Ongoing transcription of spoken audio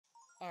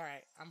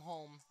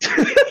home.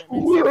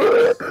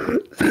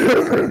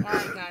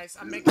 Alright, guys,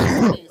 I'm making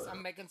some mace.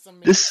 I'm making some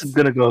mace. This is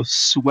gonna go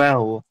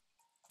swell.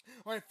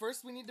 Alright,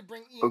 first we need to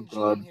bring Oh, ENG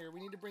God. in here. We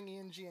need to bring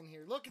ENG in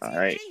here. Look, it's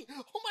Alright.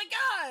 ENG! Oh my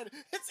god!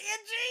 It's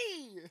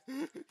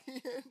ENG!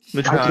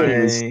 Look I can't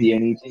even Hi. see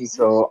anything,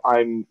 so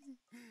I'm.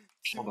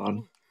 Hold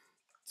on.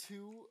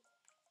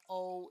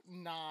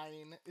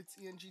 209. It's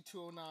ENG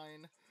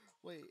 209.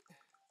 Wait.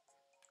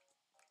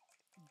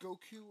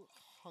 Goku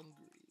hungry.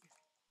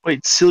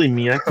 Wait, silly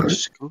me, I can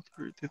just go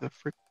through the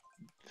frick.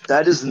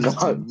 That is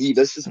not me.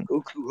 That's just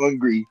Goku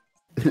hungry.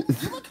 You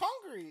look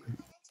hungry!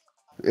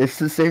 It's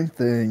the same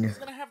thing. He's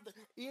gonna have the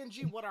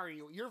ENG. What are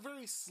you? You're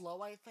very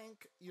slow. I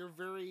think you're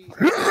very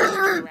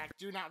direct.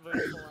 You're not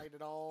very polite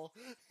at all.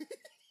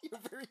 You're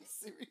very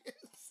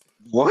serious.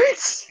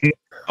 What?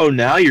 Oh,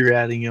 now you're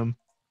adding him.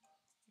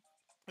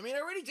 I mean, I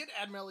already did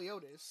add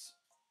Meliodas.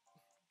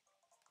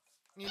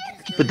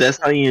 But that's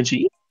not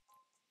ENG?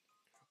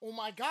 Oh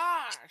my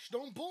gosh!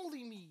 Don't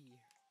bully me.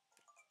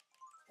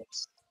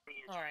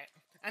 All right,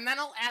 and then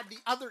I'll add the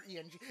other ENG.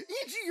 ENG,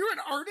 you're an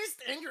artist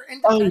and you're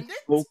independent.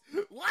 Oh.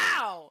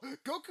 Wow,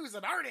 Goku's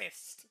an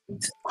artist.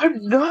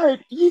 I'm not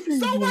even.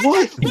 So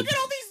what? Look at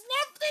all these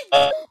love things,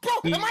 bro.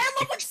 Am I in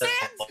love with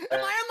Sans? Am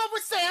I in love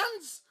with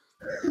Sans?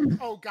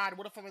 Oh God,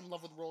 what if I'm in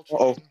love with Roll Chicken?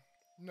 Uh-oh.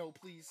 No,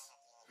 please.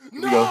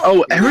 we go.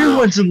 Oh,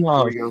 everyone's in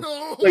love. Here we go.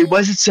 No. Wait, what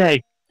does it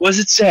say? What does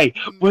it say?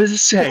 What does it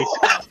say?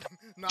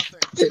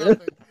 Nothing.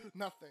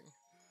 Nothing.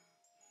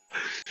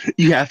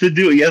 You have to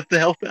do it. You have to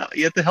help out.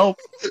 You have to help.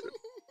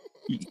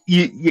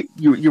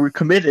 You were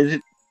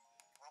committed.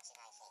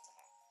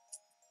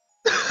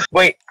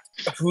 Wait,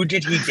 who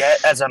did he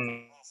get as a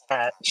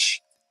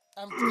match?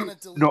 I'm gonna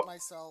delete No.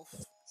 myself.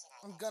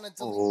 I'm gonna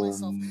delete Oh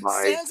myself.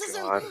 my Sans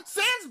God.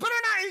 Sans better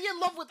not be in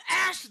love with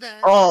Ash then.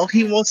 Oh,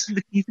 he wants him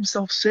to keep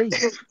himself safe.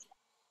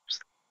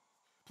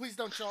 Please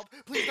don't show up.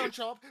 Please don't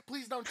show up.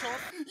 Please don't show up.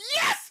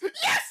 Yes!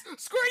 Yes!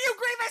 Screw you,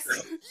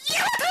 Grievous!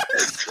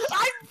 Yes!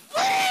 I'm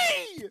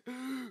free!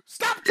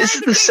 Stop This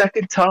is the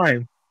second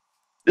time.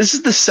 This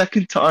is the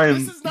second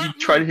time This is not you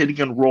tried me.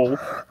 hitting on roll.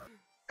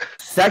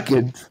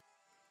 Second.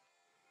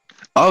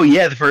 Oh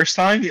yeah, the first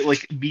time, it,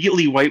 like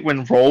immediately right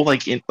when roll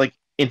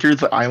entered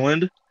the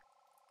island.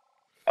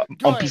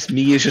 Umpy's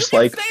me is just You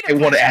can like, stay I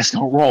want to depressed. ask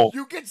no roll.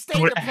 You can I stay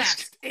wanna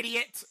depressed,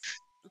 idiot.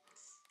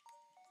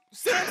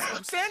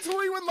 Sans, who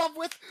are you in love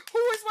with? Who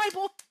is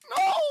Maple?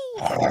 No!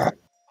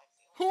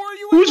 Who are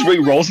you in Who's love Ray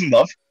with? Rolls in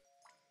love?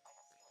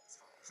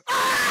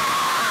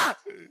 Ah!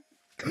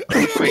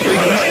 Wait, who's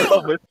in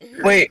love with?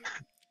 Wait,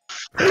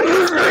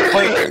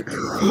 wait,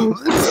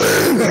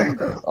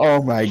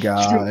 Oh my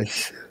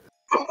gosh.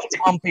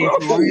 Pompey,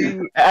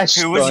 who Ash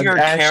was done, your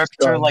Ash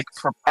character done, like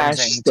Ash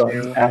proposing done,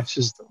 to? Ash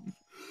is done.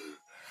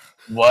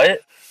 What?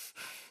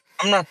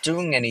 I'm not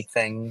doing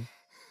anything.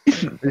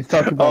 Let's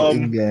talk about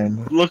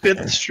in-game. Look at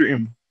the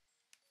stream.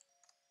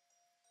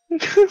 I'm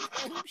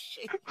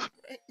shaking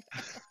right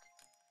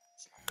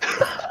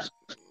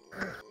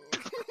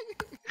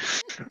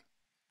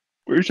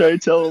We're trying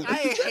to tell him. I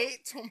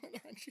hate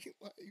Tomodachi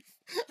Life.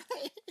 I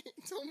hate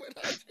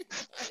Tomodachi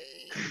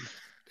Life.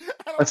 I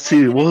don't Let's like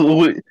see. it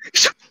anymore.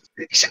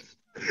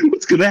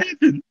 What's gonna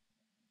happen?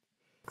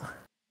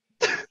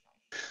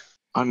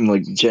 I'm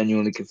like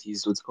genuinely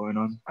confused what's going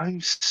on.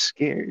 I'm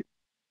scared.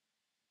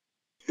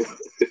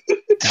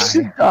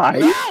 Die.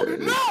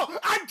 No!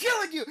 I'm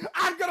killing you!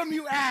 I'm gonna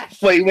mute Ash!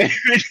 Wait.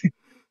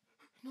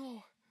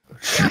 No.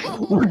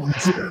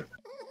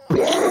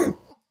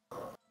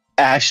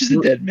 Ash is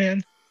a dead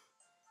man.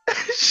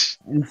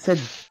 You said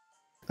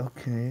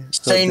okay.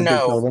 So Say did they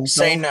kill no.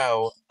 Say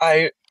themselves?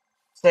 no.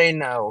 Say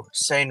no.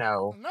 Say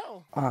no.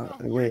 No.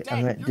 Wait, You're I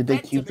dead. meant, You're did they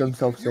dead to keep me.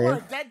 themselves You are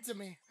safe? dead to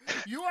me.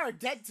 You are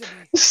dead to me.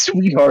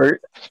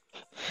 Sweetheart.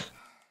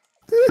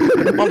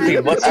 Pompey,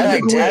 what did I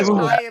do?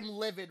 I am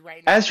livid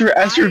right now. As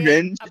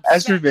revenge,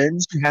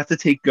 you have to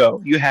take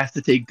go. You have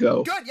to take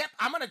go. Good, yep,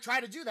 I'm gonna try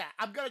to do that.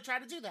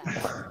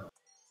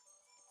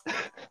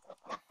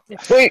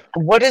 Wait,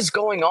 what is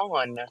going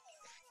on?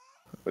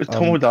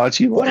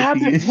 Tomodachi. What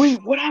happened?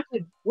 Wait, what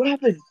happened? What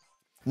happened?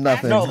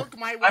 Nothing. No, Took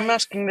my I'm wife.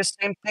 asking the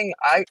same thing.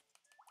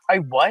 I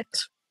what?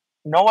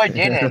 No, I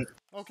didn't.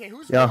 Okay,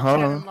 who's Yeah, Red huh?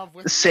 in love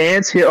with?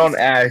 Sans hit on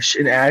Ash,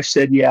 and Ash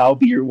said, "Yeah, I'll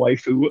be your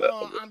waifu."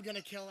 Oh, I'm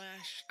gonna kill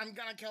Ash.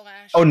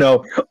 Oh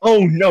no! Oh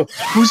no!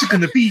 Who's it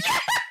gonna be?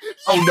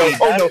 Oh no!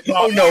 Oh no!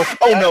 Oh no!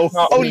 Oh no!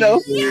 Oh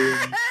no!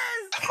 Yes!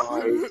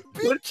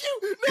 BQ!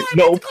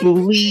 No,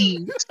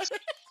 please!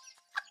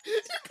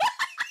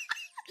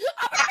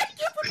 I'm gonna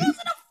get proposed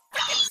in a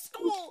fucking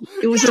school!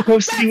 It was Yeah,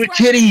 supposed to be that's with right.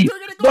 Kitty. They're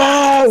gonna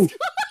go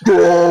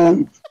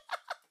No!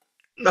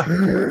 No!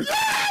 Yeah, you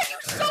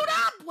showed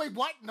up! Wait,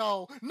 what?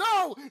 No!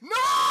 No!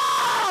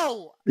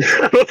 No!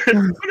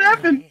 What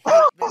happened? I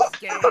hate this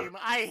game.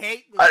 I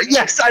hate this game.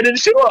 Yes, I didn't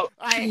show up.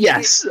 I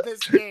Yes. hate this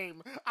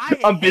game.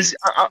 I'm busy.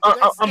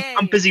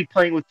 I'm busy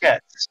playing with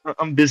cats.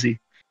 I'm busy.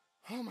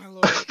 Oh my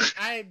lord.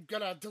 I'm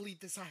gonna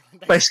delete this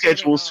island. My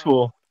schedule's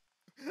full.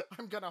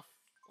 I'm gonna...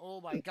 Oh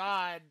my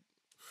god.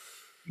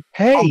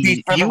 Hey, For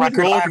the you and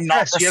record, Roll I'm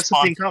not Press, you have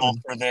something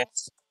responsible coming. for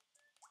this.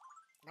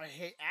 I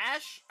hate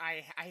Ash.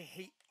 I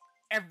hate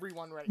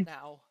everyone right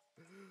now.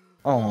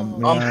 Oh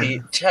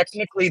man.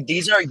 Technically,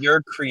 these are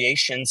your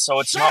creations, so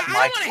it's Shut not up! I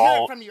my don't want to hear it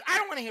fault. from you. I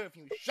don't want to hear it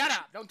from you. Shut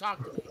up! Don't talk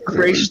to me.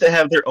 Creations that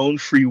have their own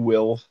free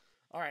will.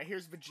 All right,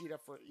 here's Vegeta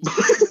for you.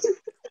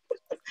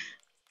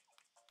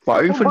 Why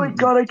are you Oh my putting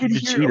god, I can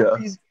hear Vegeta?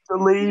 Opie's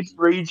delayed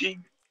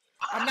raging.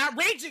 I'm not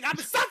raging. I'm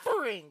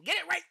suffering. Get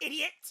it right,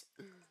 idiot.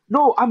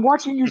 No, I'm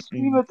watching your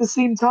stream at the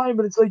same time,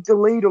 and it's like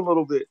delayed a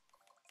little bit.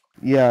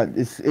 Yeah,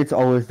 it's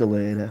always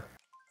delayed.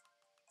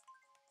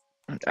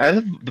 I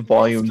have the No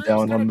volume stream's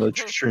down gonna on be the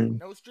perfect. stream.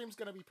 No stream's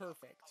gonna be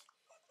perfect.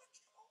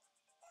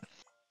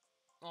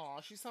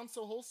 Aw, she sounds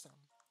so wholesome.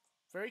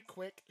 Very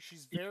quick.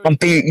 She's very.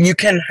 Umpy, you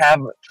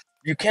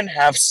can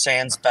have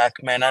Sans back,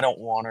 man. I don't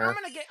want her.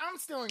 I'm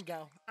still in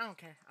go. I don't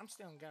care. I'm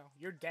still in go.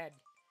 You're dead.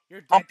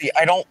 You're dead. Umpy,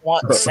 I don't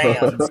want You're dead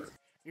to Sans. me.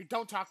 You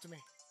don't talk to me.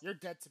 You're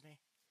dead to me.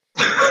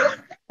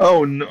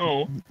 Oh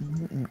no.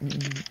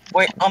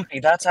 Wait,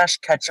 Umpy, that's Ash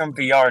Ketchum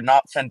VR,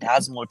 not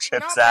Phantasmal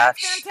Chips No,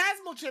 that's Ash.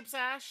 Phantasmal Chips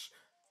Ash.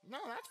 No,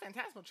 that's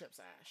Phantasmal Chips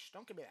Ash.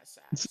 Don't give me that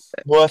sass.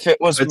 Well, if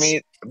it was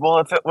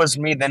It's-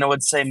 me, then it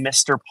would say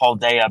Mr.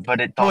 Paldea,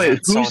 but it Oh wait,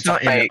 doesn't, so who's it's a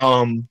not in it? fake.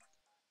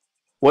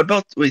 What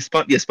about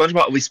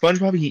SpongeBob? Wait,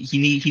 SpongeBob. He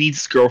needs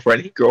his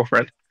girlfriend.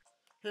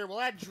 Here, we'll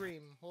add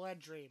Dream. We'll add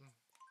Dream.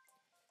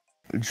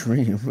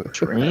 Dream.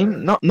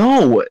 Dream?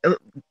 No.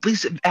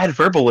 Please add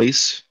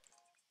Verbalace.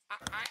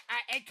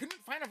 I couldn't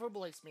find a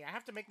Verbalace me. I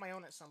have to make my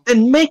own at some point.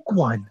 Then make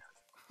one.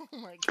 Oh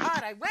my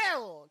god, I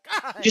will.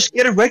 God. Just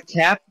get a red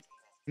cap.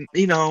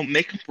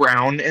 Make him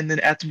brown, and then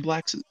add some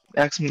glasses.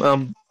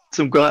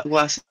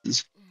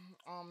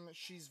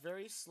 She's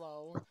very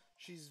slow.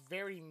 She's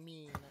very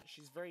mean.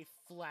 She's very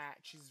flat.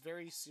 She's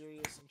very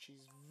serious, and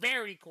she's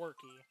very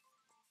quirky.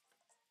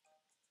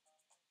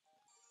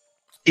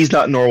 He's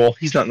not normal.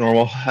 He's not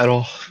normal at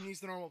all. He needs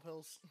the normal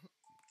pills.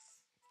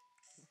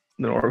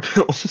 The normal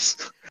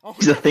pills. Oh,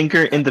 He's a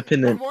thinker,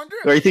 independent.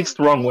 Or he thinks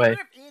the wrong way. If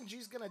Angie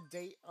gonna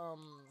date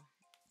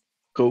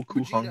Goku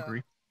Vegeta.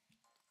 hungry.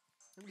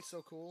 That'd be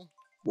so cool.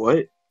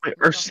 What? Wait,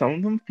 are some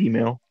of them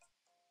female?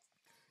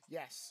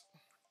 Yes.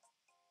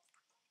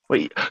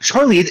 Wait,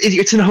 Charlie,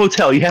 it's in a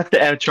hotel. You have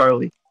to add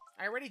Charlie.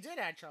 I already did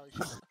add Charlie.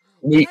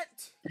 Wait, What?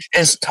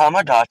 is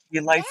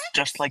Tomodachi Life What?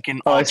 just like an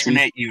Oh, I see.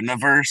 alternate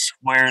universe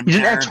where You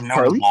didn't there add are no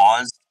Charlie?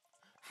 laws?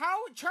 How?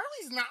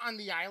 Charlie's not on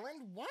the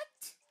island? What?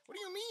 What do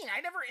you mean?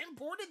 I never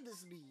imported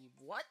this Mii.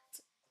 What?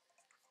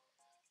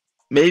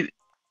 Maybe.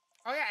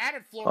 Oh yeah, I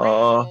added Florine.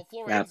 Well,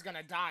 Florine's yeah.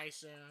 gonna die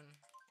soon.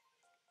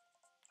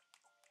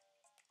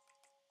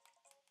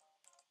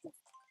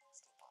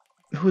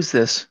 Who is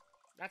this?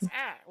 That's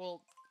Ash.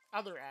 Well,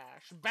 other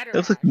Ash. Better That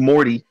looks Ash. like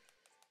Morty.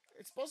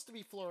 It's supposed to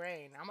be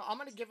Florine. I'm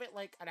gonna give it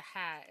like a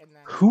hat and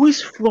then. Who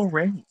is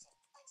Florine?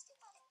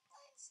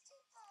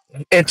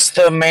 It's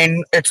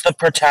the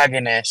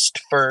protagonist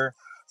for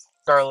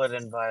Scarlet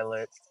and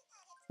Violet.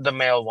 The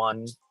male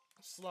one.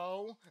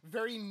 Slow,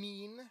 very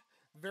mean,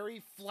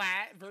 very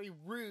flat, very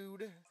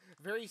rude,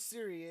 very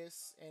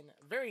serious, and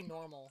very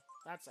normal.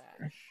 That's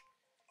Ash.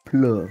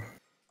 Plug.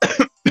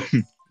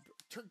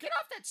 Get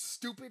off that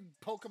stupid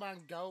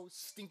Pokemon Go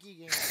stinky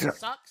game. It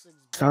sucks.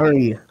 It's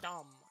Sorry.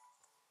 dumb.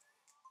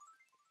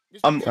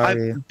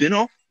 Sorry. I've been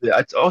off.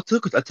 I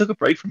took a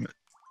break from it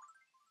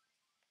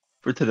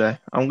for today.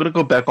 I'm gonna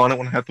go back on it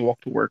when I have to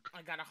walk to work.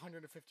 I got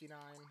 159.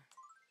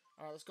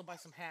 Alright, let's go buy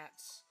some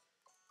hats.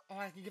 Oh,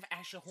 I can give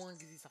Ash a horn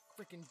because he's a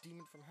freaking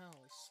demon from hell,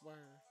 I swear.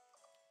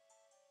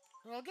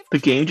 Well, I'll give The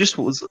game just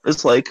was.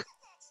 It's like,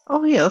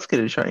 oh yeah, let's get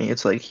a shiny.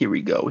 It's like, here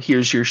we go.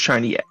 Here's your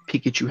shiny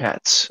Pikachu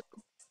hats.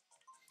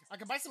 I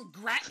can buy some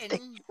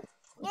gratin.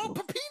 Oh,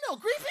 Pepino!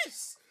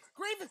 Grievous!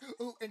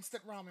 Oh,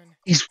 instant ramen.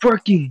 He's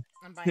working.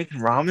 I'm buying Making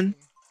ramen.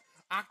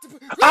 Octopus!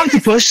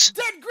 Octopus.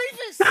 Dead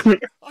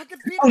Grievous! I can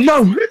feed it. Oh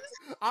no!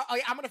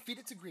 I'm gonna feed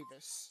it to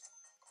Grievous.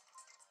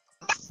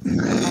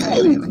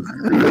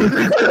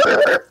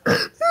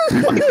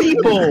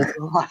 People.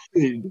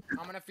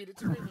 I'm gonna feed it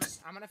to Grievous.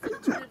 I'm gonna feed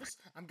it to Grievous.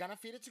 I'm gonna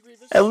feed it to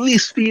Grievous. At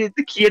least feed it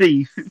to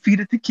Kitty. Feed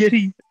it to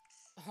Kitty.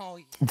 Oh,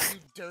 you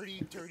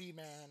dirty, dirty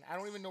man. I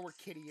don't even know where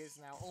Kitty is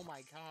now. Oh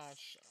my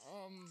gosh.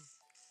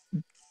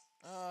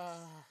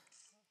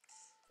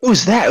 What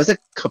was that? Was that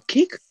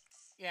Cupcake?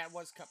 Yeah, it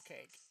was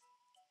Cupcake.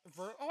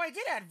 Oh, I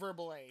did add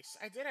Verbal Ace.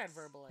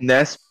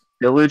 Nest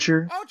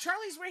Villager. Oh,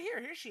 Charlie's right here.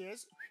 Here she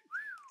is.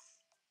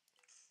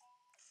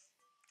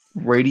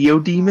 Radio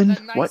Demon.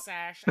 The nice What?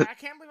 Ash. I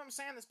can't believe I'm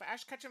saying this, but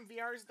Ash Ketchum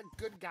VR is the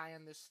good guy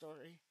in this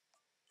story.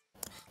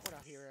 What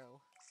a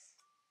hero.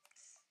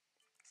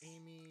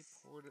 Amy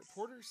Porter.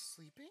 Porter's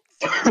sleeping?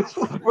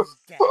 Porter's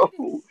dead?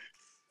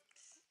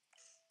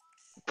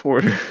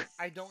 Porter.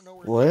 I don't know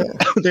where. What?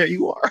 There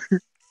you are.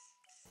 There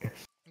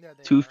they are.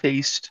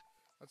 Two-faced.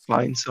 Let's go-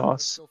 Fine let's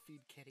sauce. go feed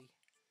Kitty.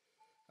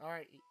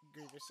 Alright,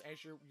 Grievous,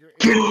 as you're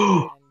Kitty!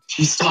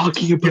 She's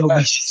talking about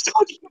me. She's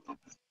talking about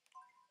me.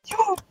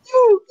 Yo.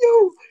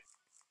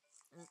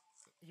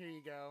 Here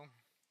you go.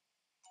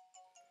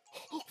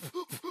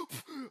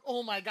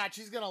 Oh my god,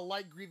 she's gonna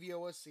like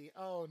Grieviousy.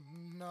 Oh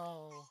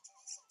no.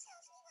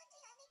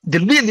 They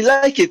really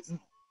like it.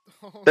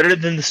 Oh, Better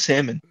than the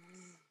salmon.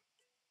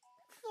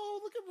 oh,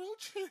 look at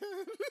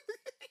Rochan.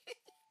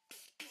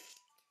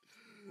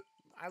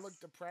 I look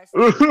depressed.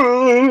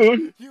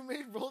 Good. You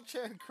made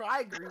Rochan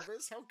cry,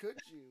 Grievous. How could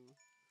you?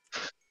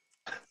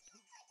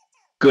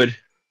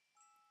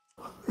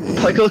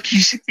 Like, look, he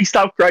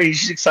stopped crying.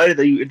 She's excited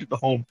that you entered the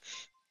home.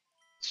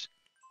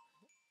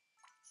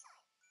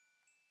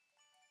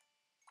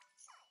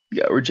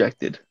 Yeah,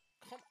 rejected.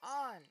 Come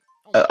on.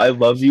 Oh, I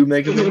love you,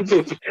 Mega Man.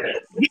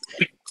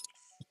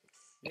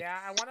 Yeah,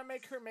 I want to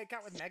make her make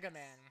out with Mega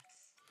Man.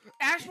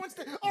 Ash wants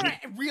to. All right,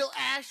 real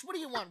Ash. What do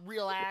you want?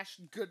 Real Ash,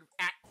 good,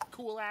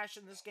 cool Ash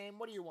in this game.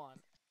 What do you want?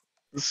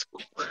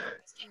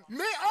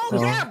 Oh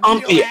yeah, real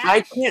Umpy, I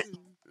Ash. can't.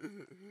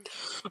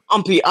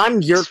 Umpy,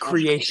 I'm your It's fine.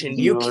 creation.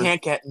 You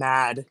can't get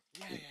mad.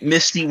 Yeah.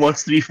 Misty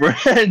wants to be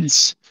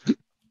friends. See,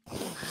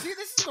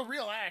 this is the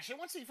real Ash. It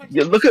wants to be friends.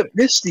 Yeah, look at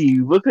Misty.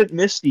 Look at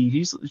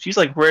Misty. She's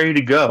like ready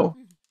to go.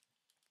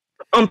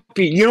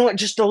 Umpy, you know what?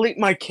 Just delete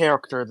my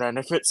character then,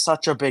 if it's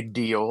such a big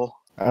deal.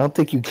 I don't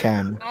think you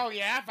can. Oh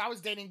yeah, if I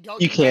was dating Go,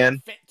 You can.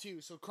 fit too.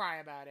 So cry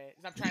about it.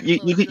 Stop trying to You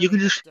play like you you're can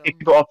the just victim.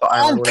 go off the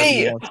island whenever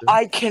you Umpy, want to.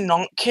 I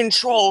cannot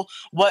control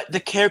what the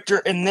character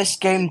in this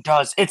game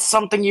does. It's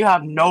something you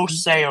have no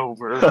say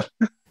over.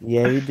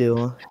 Yeah, you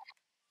do.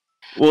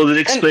 Well, then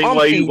explain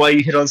Umpy- why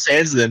you hit on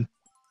Sands then.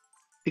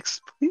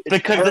 Explain.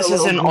 Because this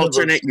is an parallel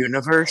alternate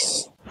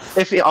universe.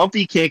 If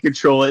Umpy can't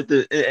control it,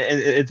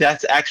 and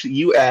that's actually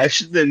you, Ash,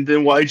 then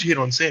why'd you hit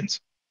on Sands?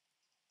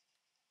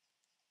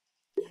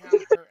 Yeah,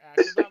 her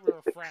Ash.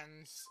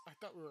 I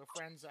thought we were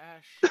friends.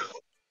 Ash.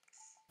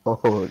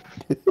 Oh,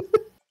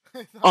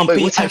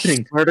 Umpy, What's I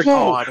happening? swear to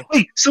Whoa! God.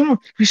 Wait, someone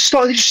you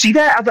saw? Did you see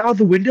that out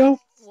the window?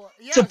 Well,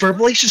 yeah, It's a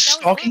Verbalace just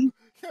stalking.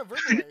 Yeah,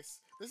 Verbalace.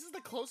 This is the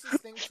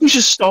closest thing to He's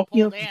just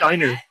stalking a up the Poldan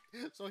diner. hat.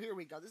 So here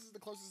we go. This is the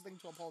closest thing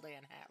to a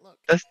Poldan hat. Look.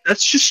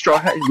 That's just Straw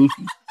Hat and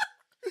Luffy.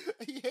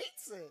 He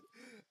hates it.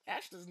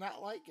 Ash does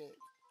not like it.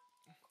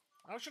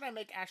 How should I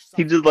make Ash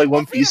He suffer? did like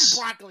One Feed him Piece.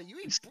 broccoli. You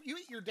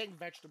eat your dang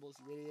vegetables,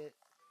 you idiot.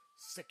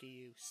 Sick of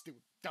you,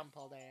 stupid dumb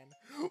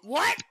Poldan.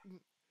 What?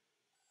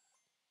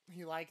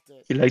 He liked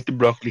it. He liked the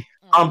broccoli.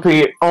 Oh.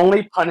 Umpy,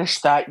 only punish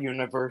that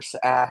universe,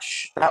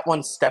 Ash. That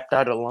one stepped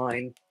out of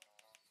line.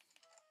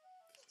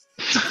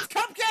 It's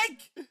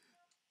Cupcake!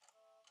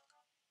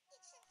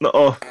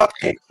 Uh-oh.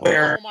 Cupcake,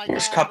 where? Oh my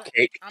Where's God.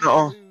 Cupcake? I'm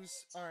gonna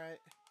lose. Alright.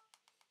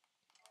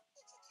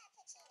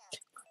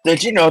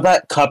 Did you know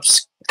that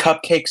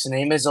Cupcake's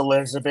name is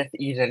Elizabeth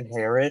Eden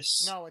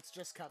Harris? No, it's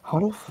just Cupcake. how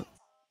the f-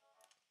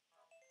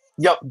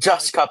 Yup,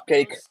 just Got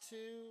Cupcake. those two.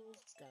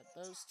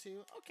 Got those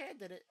two. Okay, I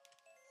did it.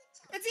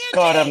 It's ENG!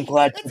 God, I'm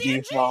glad to it's be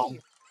ENG! wrong.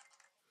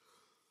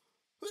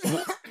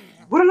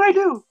 What did I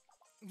do?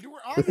 You were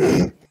on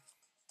there.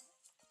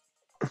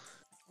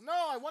 No,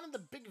 I wanted the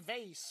big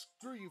vase.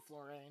 Screw you,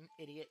 Florane,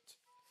 idiot.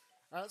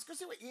 Alright, let's go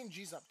see what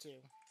ENG's up to.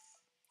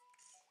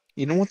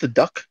 You don't want the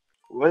duck?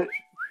 What?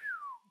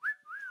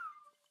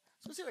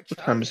 Let's go see what What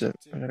time Charlie's is it? up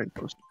to. I gotta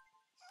go.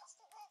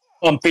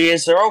 Umpy,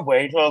 is there a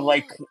way to,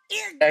 like,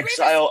 Ian,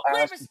 exile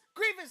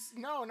Grievous!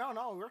 No,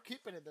 we're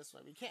keeping it this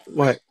way. We can't.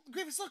 What?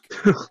 Grievous, look!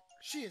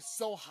 She is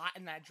so hot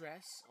in that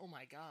dress. Oh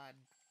my God.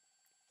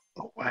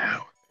 Oh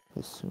wow.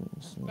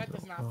 That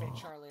does not fit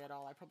Charlie at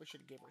all. I probably should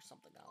have gave her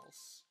something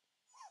else.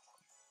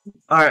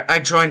 Alright, I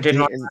joined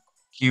in on And the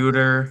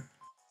computer.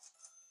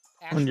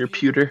 on your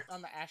pewter.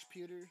 On the Ash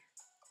pewter.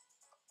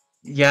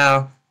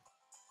 Yeah.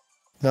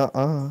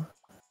 Nuh-uh.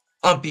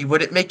 Umpy,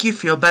 would it make you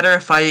feel better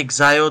if I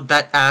exiled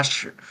that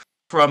Ash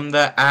from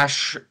the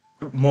Ash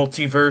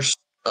multiverse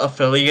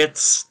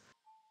affiliates?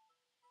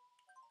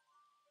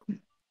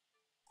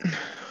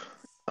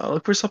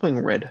 Look for something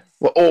red.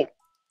 Well, oh,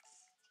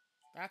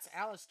 That's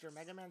Alistair,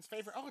 Mega Man's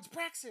favorite. Oh, it's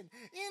Braxton!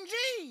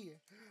 ENG!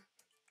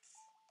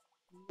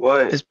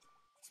 What? Is-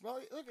 Well,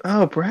 look,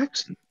 oh,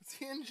 Braxton. it's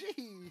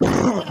ENG!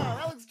 Wow,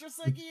 that looks just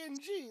like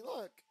ENG,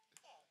 look!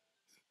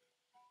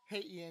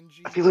 Hey, ENG.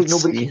 I feel like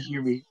Let's nobody see. can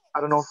hear me. I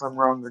don't know if I'm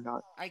wrong or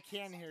not. I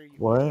can hear you.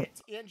 What?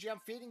 idiot. ENG, I'm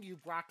feeding you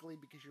broccoli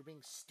because you're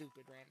being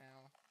stupid right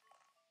now.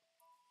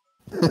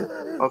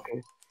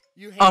 Okay.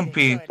 You hate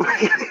Umpy. it.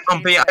 Good.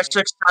 Umpy, I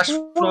Enjoy.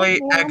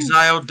 successfully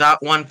exiled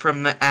that one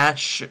from the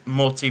Ash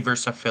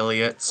multiverse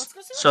affiliates. Let's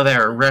go see So what they're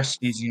Tyler wants.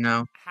 resties, you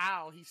know.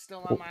 How? He's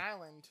still on my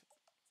island.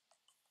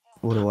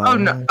 What do I Oh,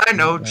 no, want? I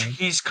know.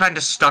 He's kind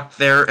of stuck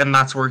there, and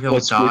that's where he'll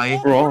What's die.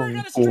 with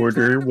wrong,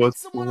 Porter?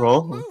 What's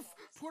wrong?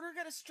 Porter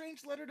got a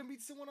strange letter to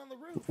meet someone on the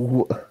roof.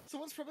 Wha-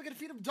 Someone's probably gonna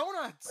feed him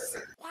donuts.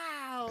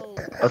 Wow.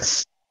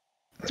 That's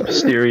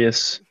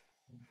mysterious.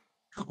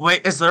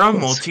 Wait, is there a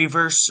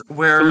multiverse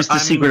where It was the I'm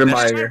secret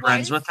best admirer.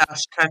 friends with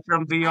Ash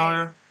Ketchum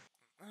VR?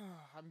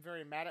 I'm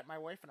very mad at my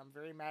wife and I'm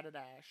very mad at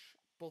Ash.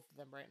 Both of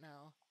them right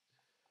now.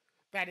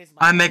 That is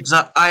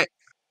my.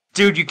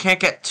 Dude, you can't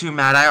get too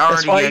mad. I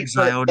already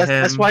exiled him.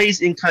 That's why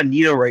he's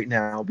incognito right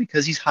now,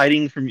 because he's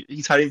hiding from you,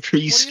 What do you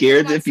think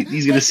scared about that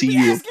he's gonna Thank see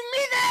for you. asking me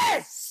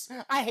this!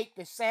 I hate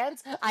this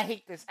Sans. I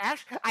hate this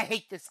Ash. I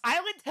hate this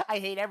island. I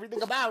hate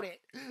everything about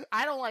it.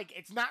 I don't like it.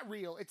 It's not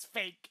real. It's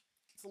fake.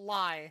 It's a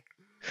lie.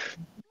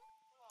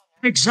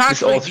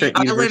 Exactly, the alternate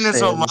universe island is a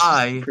Sans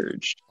lie.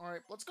 purged.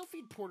 Alright, let's go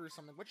feed Porter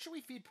something. What should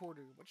we feed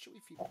Porter? What should we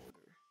feed Porter?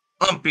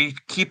 Umpy,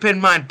 keep in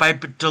mind, by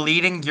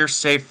deleting your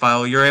save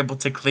file, you're able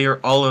to clear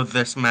all of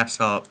this mess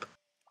up.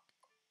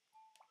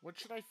 What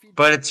should I feed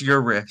But Porter? it's your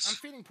I'm risk.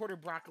 feeding Porter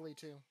broccoli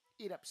too.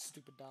 Eat up,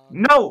 stupid dog.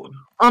 No!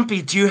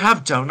 Umpy, do you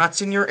have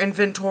donuts in your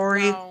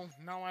inventory?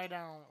 No, I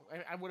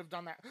don't. I would have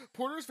done that.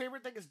 Porter's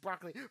favorite thing is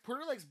broccoli.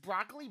 Porter likes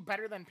broccoli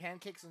better than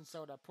pancakes and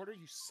soda. Porter,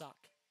 you suck.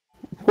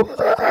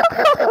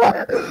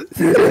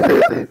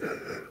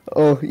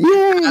 Oh,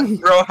 yay!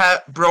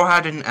 Bro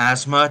had an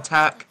asthma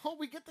attack. Oh,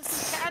 we get to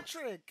see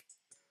Patrick!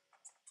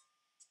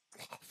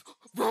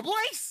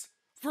 Verblace!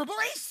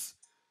 Verblace!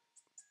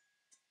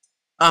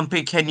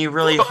 Umpy, can you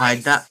really hide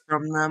Nice! that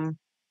from them?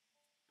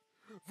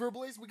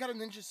 Verblaze, we got a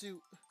ninja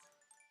suit.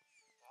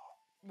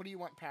 What do you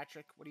want,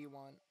 Patrick? What do you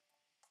want?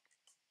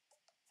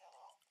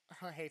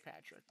 Hey,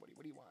 Patrick. What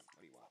do you want?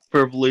 What do you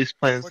want? Verbalace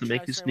plans What to should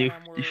make I his say new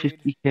when I'm worried?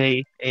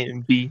 50K A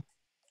and B.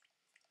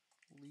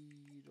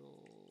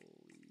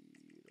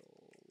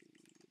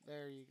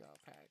 There you go,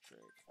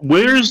 Patrick.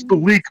 Where's the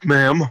leak,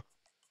 ma'am?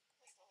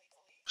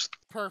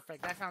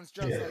 Perfect. That sounds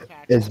just like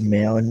Patrick. Is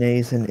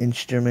mayonnaise an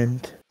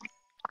instrument?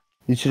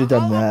 You should have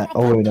done that.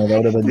 Oh wait, no,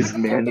 that would have Is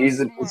been. mayonnaise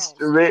an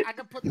instrument? I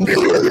could put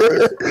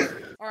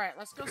those. Alright,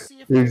 let's go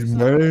see if Is there's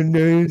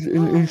mayonnaise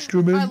an I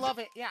instrument? love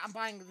it. Yeah, I'm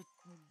buying the.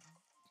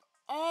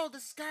 Oh,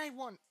 this guy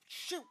won.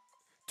 Shoot. $2,000?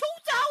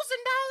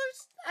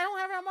 I don't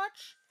have that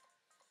much.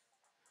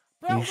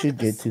 Bro, You look should at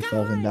the get sky.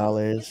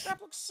 $2,000. This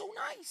map looks so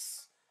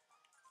nice.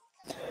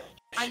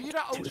 I need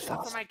an ocean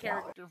for my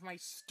character for my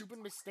stupid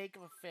mistake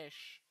of a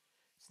fish.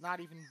 It's not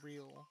even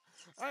real.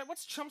 Alright,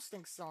 what's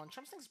Chumpstink selling?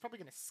 Chumpstink is probably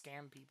gonna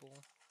scam people.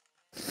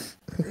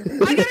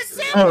 I got a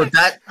sandwich! Oh,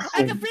 that.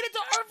 I can feed it to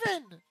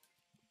Arvin!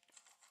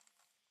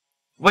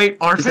 Wait,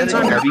 Arvin's that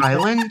on a your Harvey?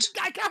 island?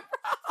 I got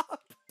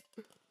robbed!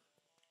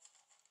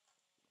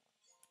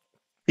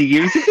 He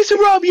gave me to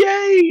Rob,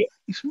 yay!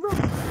 He's Rob.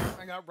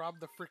 I got robbed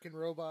the freaking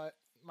robot.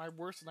 My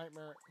worst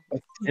nightmare.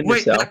 In Wait,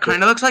 this that outfit.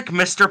 kind of looks like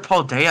Mr.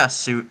 Paldea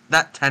suit.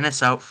 That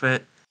tennis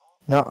outfit.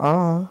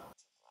 Nuh-uh.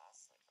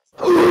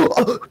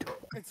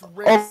 It's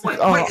Rick Oh, Sanchez. Wait,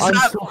 is I'm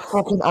that- so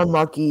fucking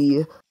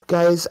unlucky.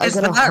 Guys, I Is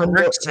got that 100.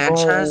 Rick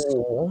Sanchez?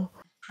 No.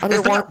 I Is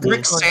didn't that want this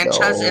Rick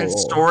Sanchez in hundo.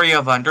 Story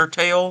of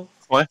Undertale?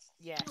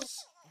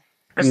 Yes.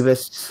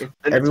 Grievous, Dinner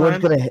everyone's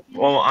time? gonna hit.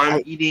 Well, I'm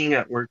I- eating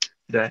at work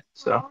today,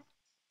 so.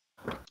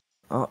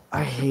 Oh,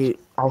 I hate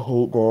this. I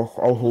hate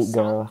Song this.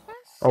 Quest?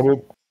 I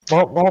did.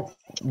 No.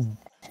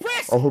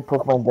 Chris! I hit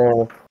Pokemon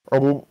Go. I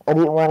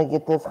didn't want to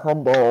get this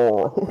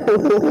hundo.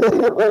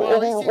 Well, at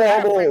least you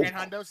got a freaking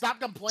hundo. Stop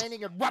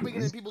complaining and rubbing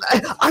it in people's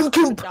faces.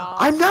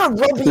 I'm not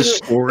rubbing The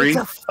it. story It's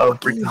a of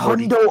fucking Rick and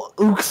Morty. hundo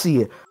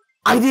Uxie.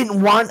 I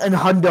didn't want a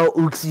hundo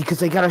Uxie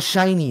because I got a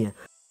shiny.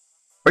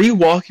 Are you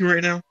walking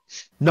right now?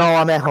 No,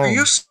 I'm at home. Are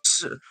you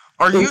stupid?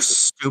 Are you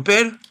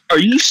spooping? Are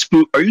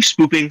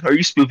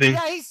you spooping?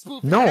 Yeah, he's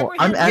spoofing. No, Remember, he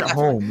I'm at admitted to it.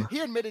 home. He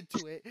admitted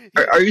to it.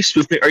 Are you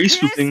spooping? Are you He is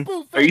spooping?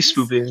 Are you He's-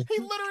 spooping? He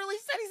literally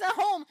said he's at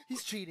home.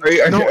 He's cheating.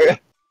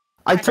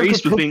 I took you a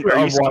spoofing? picture Are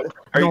you of one.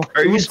 are No, you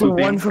it was the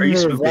spoofing? one from Are you the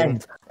spoofing?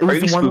 event. It Are was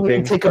you the one where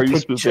you spoofing? take Are a you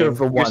picture spoofing? of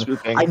the You're one.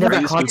 spoofing. I never Are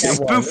you caught that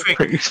spoofing? one. Spoofing.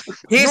 Are you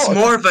spoofing? He's No.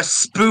 more of a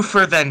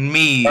spoofer than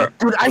me.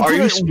 Dude, I Are did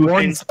you it spoofing?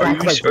 once Are you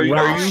back like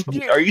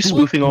are you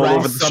spoofing all over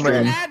last the summer.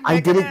 stream? I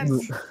did it.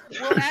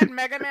 We'll add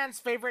Mega Man's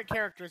favorite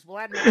characters.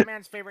 Look.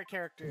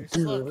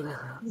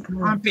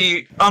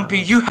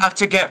 Umpy, you have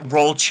to get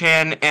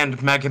Roll-chan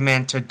and Mega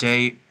Man to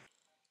date.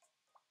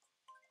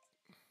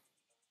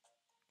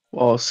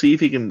 Well, see if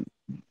he can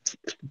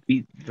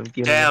beat the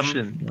game.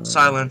 Damn,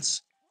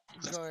 silence.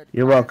 Good.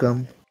 You're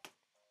welcome.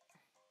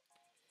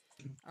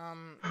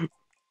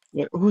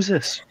 Who's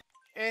this?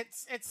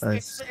 It's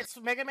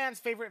Mega Man's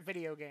favorite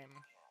video game.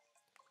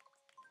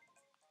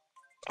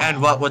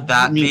 And what would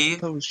that be?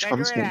 Those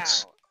Figure it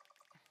chumsticks. out.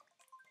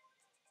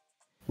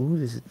 Ooh,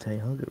 this is a tight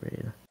hugger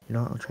raid. You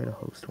know, I'll try to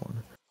host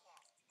one.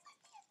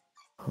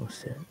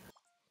 Host it.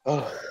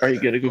 Oh, are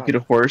you gonna go get a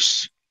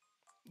horse?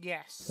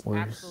 Yes, Worse.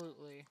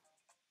 absolutely.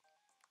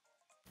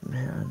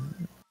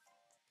 Man.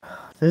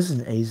 There's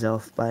an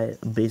Azelf by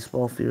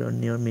baseball field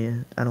near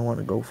me. I don't want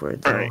to go for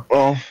it though. Alright,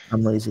 well,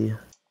 I'm lazy.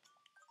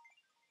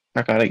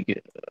 I gotta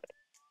get.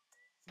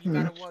 You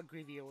got a what,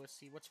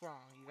 Grieviousy? What's wrong?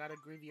 You got a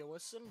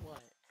Grieviousy?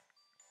 What?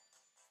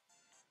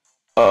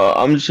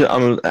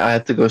 I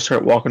have to go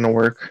start walking to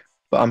work,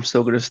 but I'm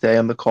still gonna stay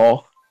on the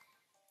call.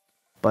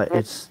 But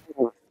it's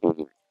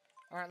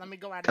Alright, let me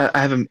go at it. I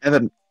haven't.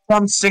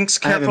 Stinks,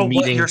 I have a careful what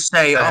meeting you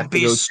say. I have to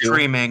go Umpy's to.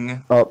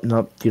 streaming. oh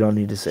nope, you don't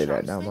need to say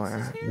that Chopsticks no is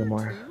more. here No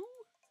more. too?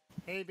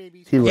 Hey,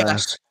 baby. He left.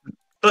 Yes.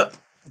 But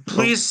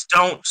please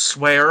don't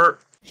swear.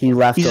 He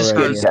left He just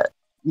already. goes.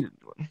 He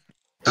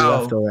Oh.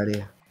 left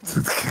already.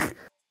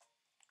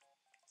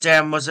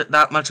 Damn, was it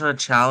that much of a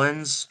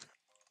challenge?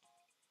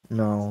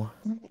 No.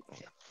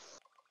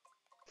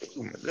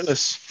 Oh my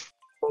goodness.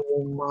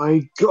 Oh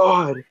my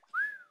god.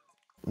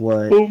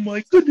 What? Oh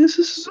my goodness,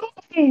 this is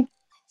awful.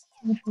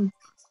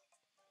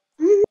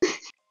 I'm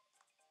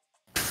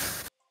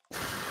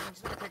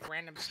just gonna pick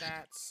random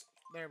stats.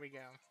 There we go.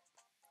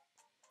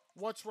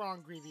 What's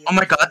wrong, Grievous? Oh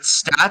my god,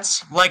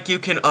 stats? Like you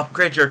can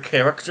upgrade your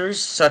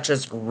characters, such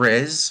as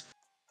Riz.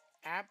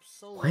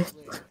 Absolutely.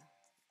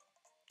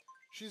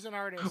 She's an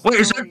artist. Wait,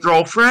 is How that are you?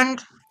 girlfriend?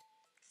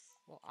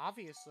 Well,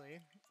 obviously.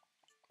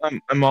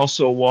 I'm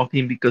also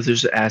walking because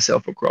there's an ass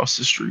elf across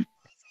the street.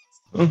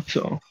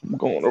 So I'm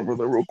going over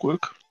there real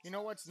quick. You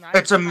know what's nice?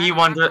 It's a me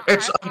wonder.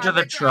 It's under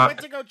the I truck. went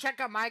to go check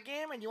out my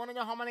game, and you want to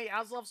know how many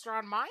Azelfs are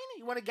on mine?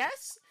 You want to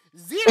guess?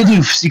 0.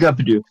 Bidoof, you got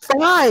Bidoof.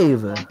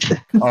 5.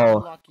 You're Oh,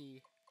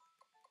 lucky.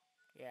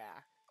 Yeah.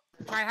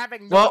 Try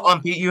having no Well,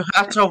 luck. you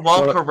have to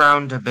walk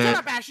around a Shut bit.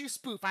 up, Ash, you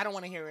spoof. I don't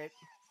want to hear it.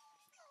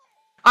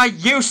 I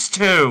used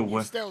You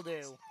to. still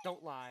do.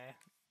 Don't lie.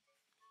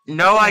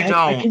 No, I I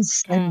don't. can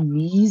send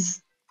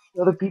me's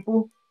to other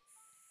people.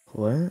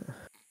 what?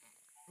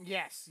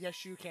 Yes,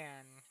 yes, you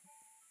can.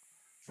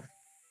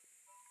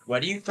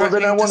 What are you Well,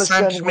 then I threatening want to to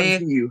send send one me?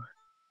 to you.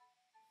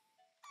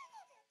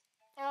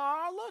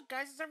 Oh, look,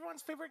 guys, it's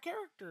everyone's favorite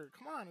character.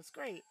 Come on, it's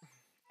great.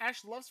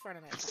 Ash loves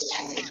Friday Night Football.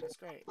 Come on, it's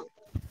great.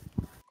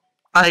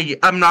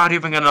 I'm not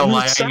even gonna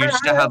lie. I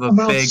used to have a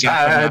big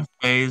FNF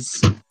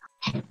phase.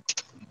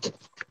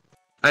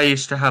 I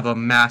used to have a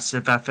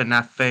massive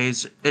FNF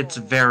phase. It's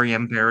Bro, very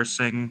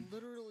embarrassing.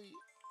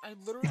 I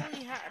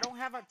don't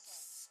have a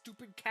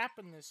stupid cap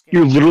in this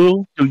game. You're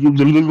little. You're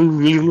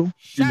little.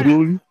 Shut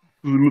up!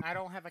 I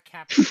don't have a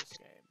cap in this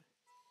game.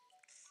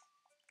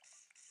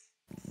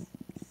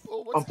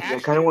 Oh, what's I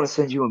Ash kind of want doing? to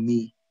send you a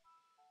me.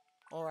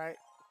 Alright.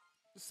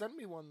 Send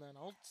me one then.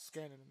 I'll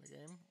scan it in the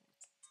game.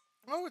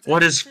 Oh, it's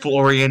What Ash's is favorite-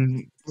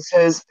 Florian? It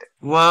says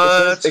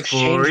What's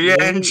exchange Florian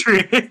money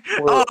tree?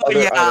 for Oh other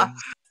yeah,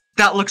 items.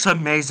 that looks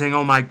amazing.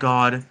 Oh my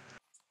god.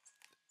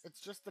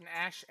 It's just an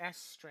Ash S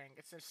string.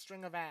 It's a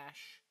string of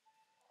Ash.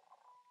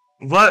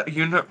 What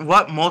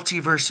what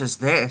multiverse is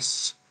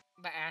this?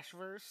 The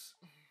Ashverse.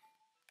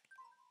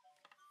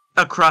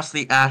 Across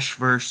the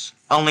Ashverse,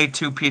 only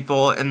 2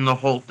 people in the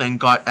whole thing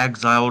got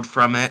exiled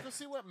from it. Let's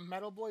go see what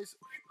Metal Boy's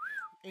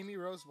Amy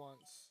Rose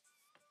wants.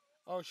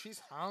 Oh, she's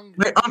hungry.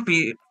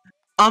 Wait,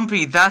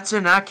 Umpy, that's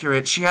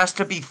inaccurate. She has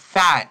to be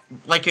fat,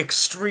 like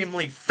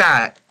extremely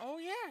fat. Oh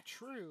yeah,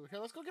 true. Here,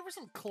 let's go give her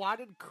some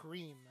clotted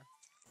cream.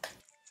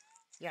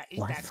 Yeah, eat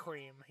What? that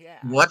cream. Yeah.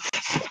 What?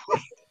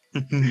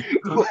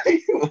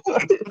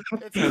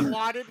 It's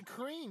clotted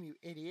cream, you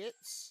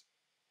idiots.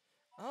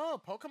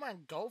 Oh,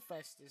 Pokemon Go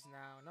Fest is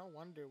now. No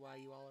wonder why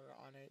you all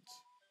are on it.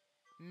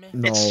 Meh.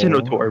 No. It's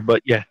Sinotaur,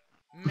 but yeah.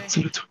 Meh.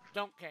 Sinotaur.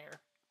 Don't care.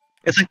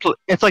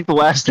 It's like the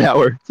last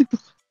hour.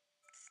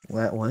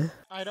 What?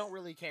 I don't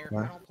really care.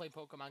 What? I don't play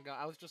Pokemon Go.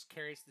 I was just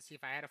curious to see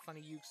if I had a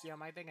funny UC on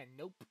my thing, and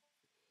nope.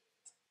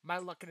 My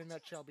luck in a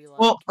nutshell be like.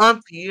 Well,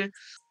 Umpy,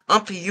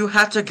 you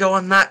have to go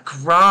on that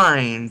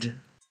grind.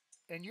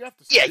 And you have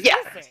to Yeah, stop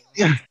yeah. spoofing.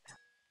 Yeah.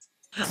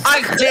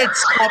 I did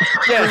stop.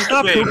 Yeah,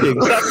 stop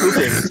pooping. Stop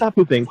pooping. Stop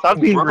pooping. Stop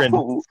being grin.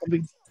 Bro. Stop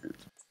being-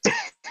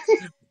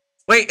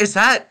 Wait, is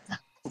that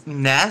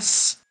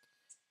Ness?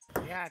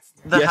 Yeah, it's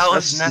The Yes, hell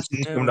that's is Ness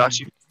just doing?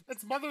 Tomodachi.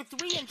 it's Mother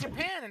 3 in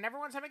Japan, and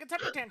everyone's having a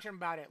temper tantrum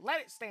about it.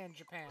 Let it stay in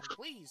Japan,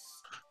 please.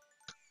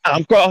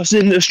 I'm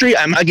crossing the street.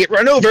 I might get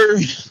run over. You'll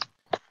be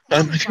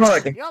Come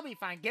on. fine. You'll be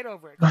fine. Get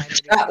over it.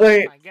 Crybaby. That You'll be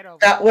way- fine. Get over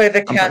That it. way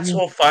the cats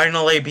will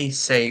finally be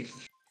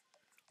safe.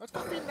 Let's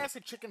go feed Ness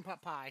a chicken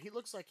pot pie. He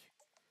looks like.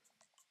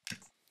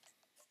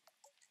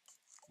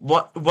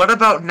 What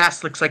about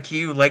Ness? Looks like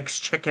he likes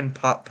chicken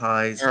pot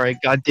pies. All right,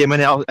 God damn it,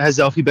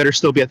 Azelf, you better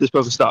still be at this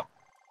Pokestop.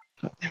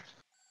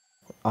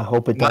 I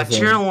hope it What's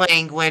doesn't. your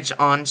language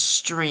on But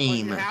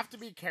stream? you have to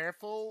be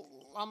careful,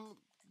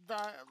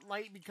 the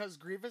light, because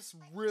Grievous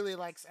really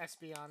likes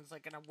Espeons,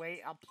 like in a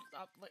way,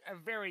 like a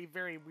very,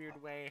 very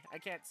weird way. I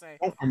can't say.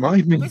 Don't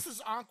remind me. This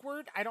is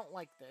awkward. I don't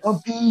like this.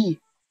 Umpy.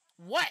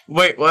 What?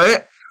 Wait,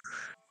 what?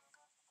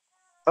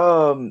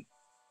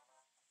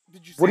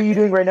 Did you? What are send you it?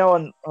 doing right now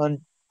on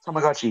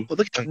Tamagotchi? Oh,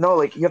 look at No,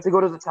 like you have to go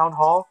to the town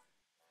hall,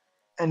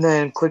 and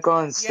then click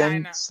on I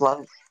send know.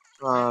 slash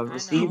I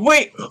receive. know.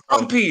 Wait,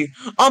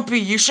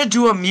 Umpy, you should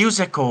do a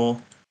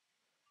musical.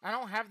 I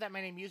don't have that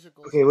many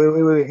musicals. Okay, wait, at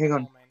the hang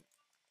on. moment.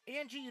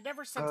 Angie, you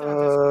never sent it on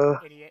Discord,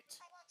 idiot.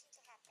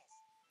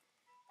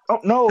 Oh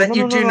no, But no,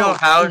 you no, do no, know no.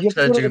 how You have to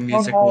go do the town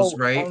musicals, hall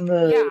right? on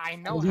the- Yeah, I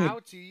know on the- how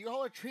to. You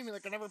all are treating me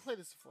like I never played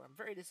this before. I'm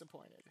very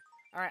disappointed.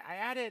 Alright, I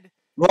added.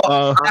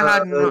 Well,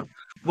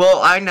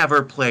 I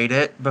never played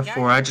it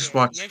before. Yeah, I you just did.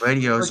 watched Yes,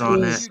 videos you on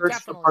did. it. You Search for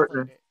definitely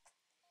partner. played it.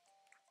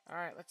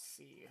 Alright, let's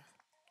see.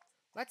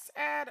 Let's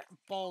add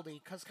Baldy,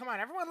 because come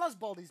on, everyone loves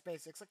Baldy's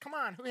Basics. Like, come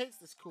on, who hates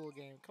this cool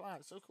game? Come on,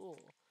 it's so cool.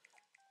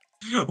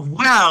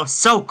 Wow,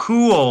 so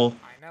cool.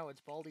 I know, it's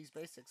Baldy's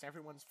Basics,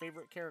 everyone's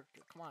favorite character.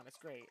 Come on, it's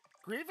great.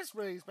 Grievous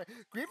really is, but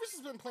Grievous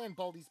has been playing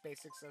Baldy's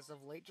Basics as of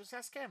late. Just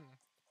ask him.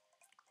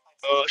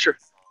 Sure.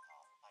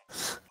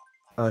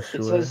 It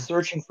Sure. says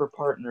searching for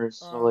partners,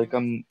 so like Should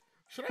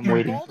I I'm put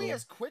waiting Baldy for-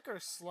 as quick or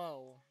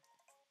slow?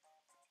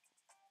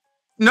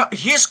 No,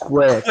 he's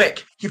Quick.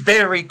 quick.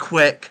 Very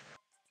quick.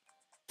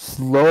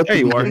 Slow at There the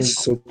you are. beginning,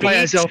 quick.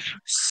 Hi, Azelf.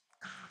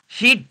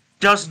 He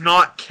does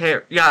not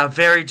care. Yeah,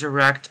 very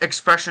direct.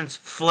 Expressions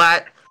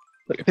flat,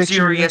 Take a picture.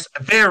 serious,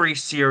 very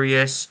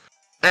serious.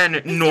 and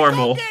He's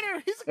normal. a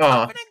go-getter! He's a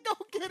Aw. confident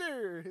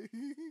go-getter!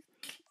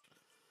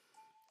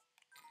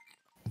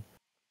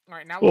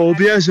 Alright, now Oh, we'll add...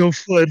 there's no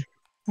flood.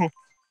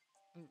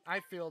 I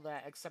feel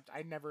that, except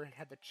I never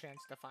had the chance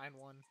to find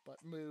one, but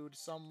mood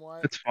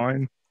somewhat. That's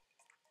fine.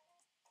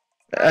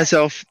 Alright. As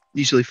elf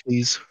usually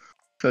flees.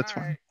 That's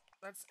Alright, fine.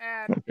 let's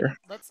add... Okay.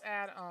 Let's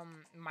add,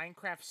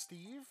 Minecraft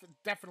Steve. It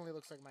definitely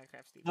looks like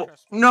Minecraft Steve,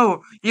 trust me.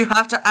 No, you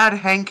have to add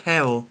Hank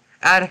Hill.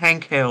 Add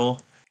Hank Hill.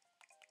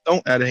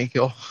 Don't add Hank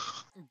Hill.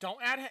 Don't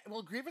add...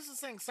 Well, Grievous is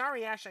saying,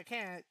 sorry, Ash, I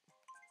can't.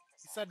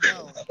 He said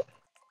no.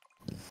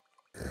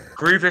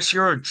 Grievous,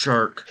 you're a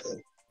jerk.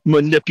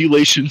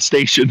 Manipulation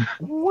station.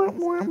 Oh,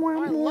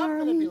 I love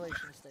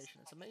Manipulation Station.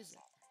 It's amazing.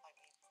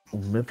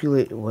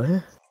 Manipulate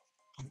what?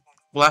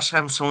 Last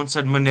time someone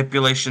said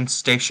manipulation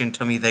station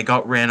to me, they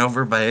got ran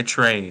over by a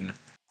train.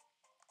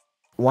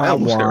 I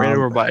almost got ran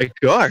over by a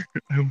car.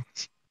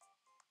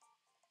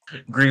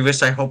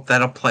 Grievous, I hope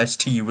that applies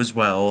to you as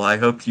well. I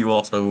hope you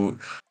also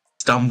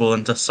stumble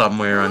into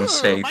somewhere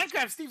unsafe.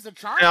 Minecraft Steve's a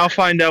charmer. And I'll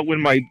find out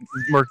when my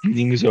Merc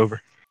meeting is over.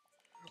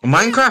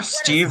 Minecraft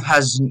Steve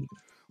has...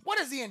 What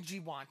does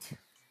ENG want?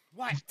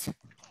 What?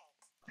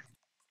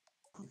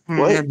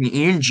 What? Man,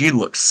 ENG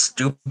looks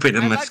stupid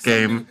in this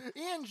game.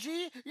 ENG,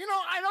 you know,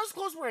 those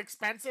clothes were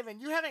expensive,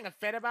 and you having a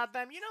fit about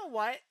them, you know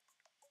what?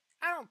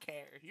 I don't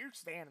care. You're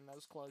staying in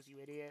those clothes, you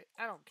idiot.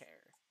 I don't care.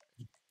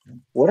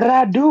 What did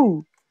I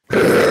do?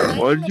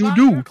 What did you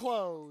do? Your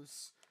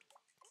clothes.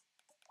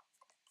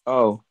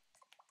 Oh.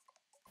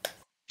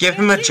 Give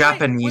him a ENG,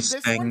 Japanese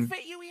would this one thing.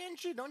 fit you,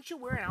 ENG? Don't you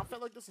wear an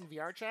outfit like this in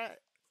VR chat?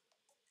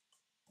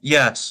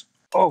 Yes.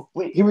 Oh,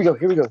 wait, here we go.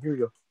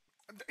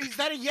 Is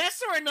that a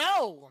yes or a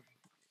no?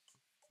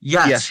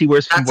 Yes. He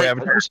wears some That's it.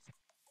 avatars.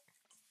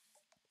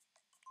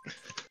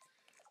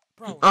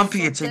 Bro,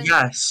 Umpy, it's a something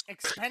yes.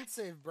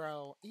 expensive,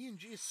 bro. ENG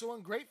is so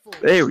ungrateful.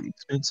 Very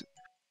expensive.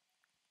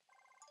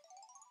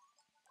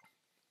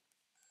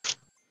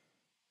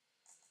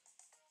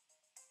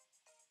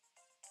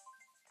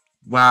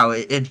 Wow,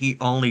 and he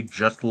only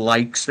just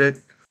likes it.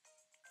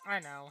 I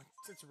know.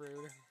 It's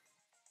rude.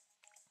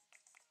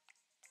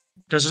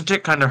 Doesn't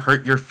it kind of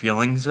hurt your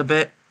feelings a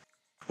bit?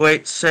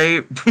 Wait,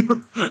 say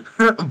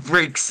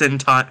breaks in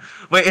time.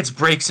 Wait, it's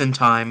breaks in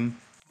time.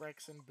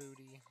 Breaks and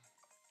booty.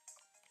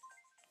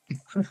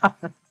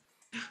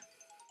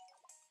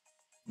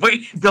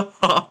 Wait, go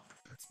up.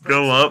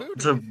 Go up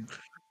to...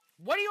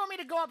 What do you want me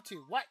to go up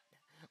to? What?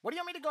 What do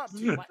you want me to go up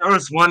to? What? There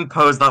was one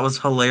pose that was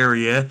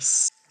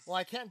hilarious. Well,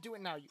 I can't do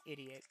it now, you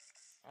idiot.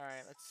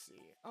 Alright, let's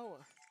see. Oh.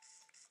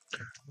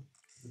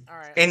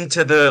 Alright.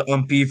 Into the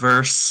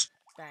Umpy-verse.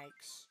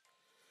 Thanks.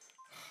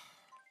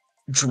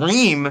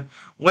 Dream?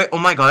 Wait, oh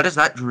my god, is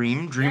that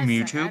Dream? Dream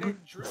yes, YouTube? I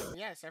added Dream.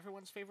 Yes,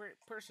 everyone's favorite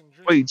person,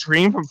 Dream. Wait,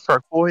 Dream from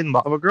Shark Boy and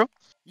Lava Girl?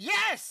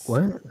 Yes!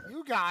 What?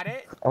 You got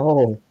it.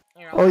 Oh.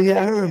 Here, Oh, I'll yeah,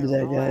 add I remember Kill.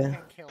 that I'll add guy.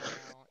 Hank Kill now,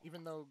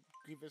 even though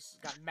Grievous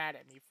got mad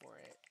at me for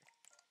it.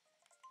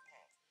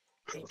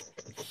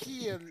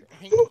 Heal,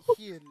 Hank,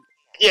 heal.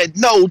 Yeah,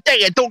 no,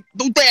 Dad, don't,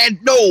 Dad,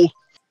 no!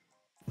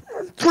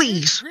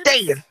 Please,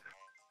 Grievous.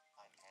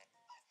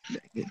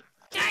 Dad!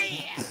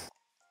 Damn!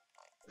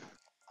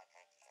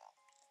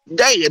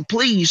 Dad,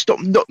 please,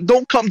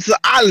 don't come to the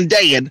island,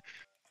 Dad!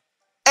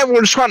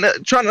 Everyone's trying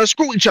to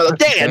screw each other,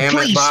 Dad, Damn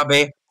please! it,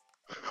 Bobby.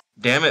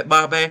 Damn it,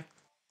 Bobby.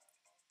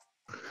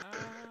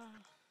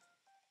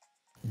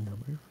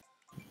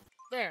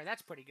 There,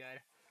 that's pretty good.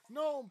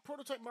 No,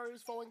 Prototype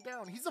Mario's falling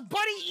down. He's a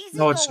buddy easy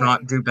No, it's going.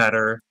 not. Do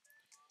better.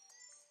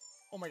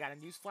 Oh my god, a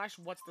newsflash?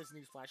 What's this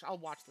newsflash? I'll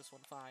watch this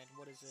one, fine.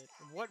 What is it?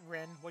 What,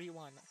 Ren? What do you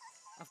want?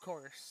 Of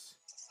course.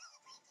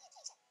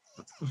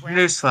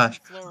 Newsflash.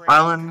 Florence,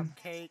 Island.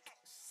 Cupcake,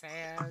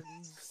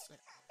 Sands.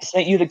 I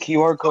sent you the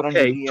QR code on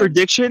Okay, your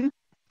DM.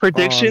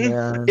 prediction,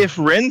 Oh, man. if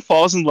Ren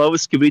falls in love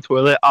with Scooby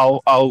Toilet,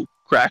 I'll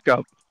crack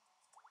up.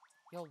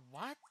 You'll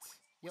what?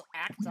 You'll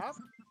act up?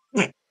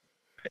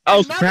 I'll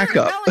Another crack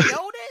up.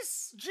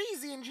 Meliodas?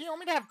 Jeez, ENG, you want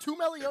me to have 2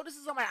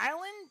 Meliodases on my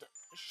island?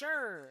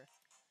 Sure.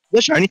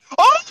 The shiny.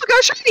 Oh, I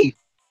got shiny!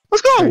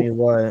 Let's go! Shiny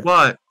what?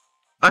 What?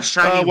 A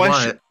shiny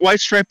what? White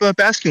stripe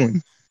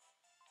basculin.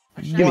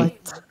 A shiny,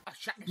 What? a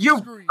shiny You!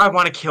 screw I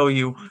want to kill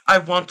you. I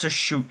want to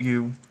shoot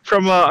you.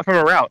 From a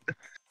route.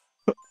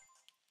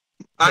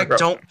 I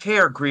don't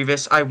care,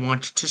 Grievous. I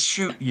want to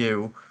shoot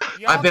you.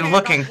 You I've all been get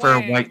looking a for a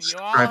plane. white You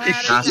all striped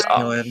had a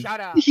masculine. shut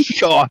up.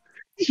 Yeah.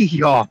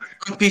 Yeah.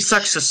 Umpy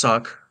sucks to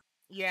suck.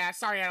 Yeah,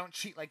 sorry I don't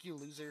cheat like you,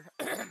 loser.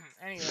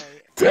 Anyway.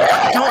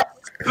 Don't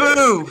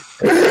spoof!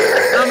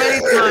 How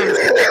many times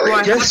do I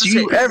have Just to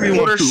you, say, everyone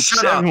Porter, poops.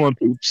 shut up? Everyone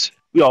poops.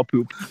 We all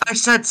poop. I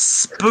said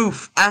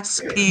spoof. said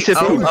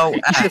S-P-O-O-F.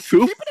 Yes,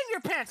 poop? keep it in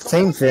your pants. Don't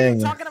Same ever say you're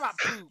thing. talking about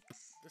poop.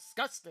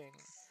 Disgusting.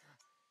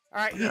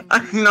 Alright, ENG.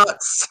 I'm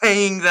not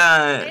saying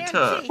that.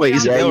 ENG, Wait,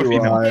 is it here, male or you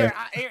female? are.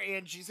 Here,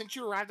 ENG, since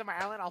you arrived on my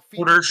island, I'll feed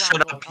Porter, you shut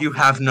broccoli. up. I'll You feed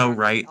have no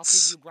broccoli. I'll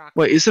rights. feed you broccoli.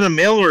 Wait, is it a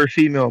male or a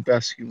female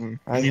basculin?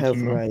 I need to have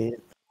know. right.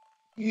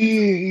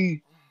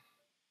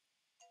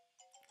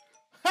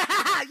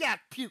 Yeah,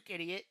 puke,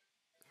 idiot.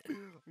 Let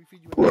me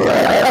feed you another.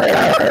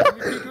 Let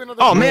me feed you another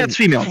Oh broccoli. man, it's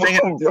female. Dang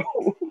it.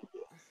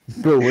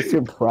 Bro, what's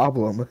your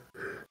problem?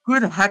 Who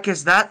the heck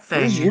is that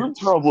What is thing? your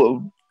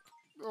problem?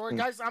 Alright,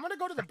 guys, I'm gonna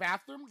go to the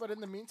bathroom, but in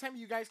the meantime,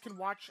 you guys can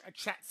watch a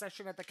chat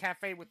session at the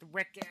cafe with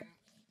Rick and...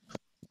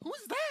 Who's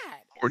that?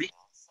 40?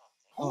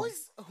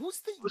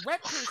 Who's the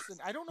red person?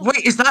 I don't know.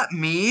 Wait, is that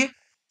me?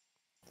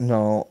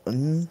 No.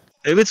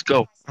 Maybe it's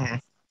Go. I don't know.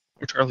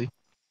 Or Charlie.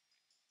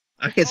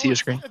 I can't see your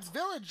screen. It's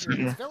Villager.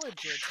 It's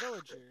Villager. It's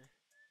Villager.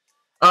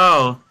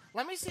 Oh.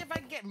 Let me see if I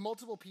can get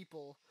multiple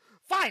people.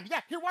 Fine, yeah,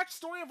 here, watch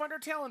Story of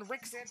Undertale and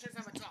Rick Sanchez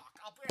have a talk.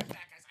 I'll be right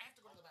back, guys. I have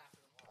to go to the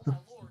bathroom. Oh,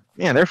 my lord.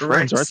 Yeah, they're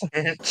friends, aren't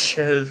they?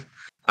 Sanchez.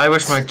 I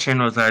wish my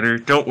chin was lighter.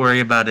 Don't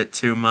worry about it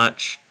too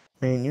much.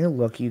 Man, you're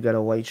lucky you got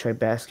a white stripe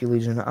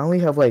Basculegion. I only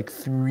have like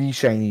 3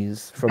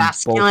 shinies from both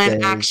Basculin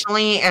days.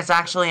 actually is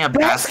actually a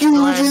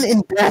Basculegion Basculin.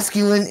 and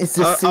Basculin is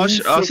the same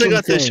I also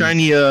got the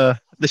freaking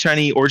thing.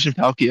 shiny Origin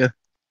Palkia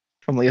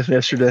from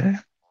yesterday.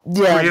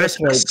 Yeah, Grievous,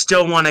 that's right. I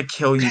still want to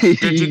kill you.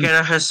 Did you get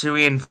a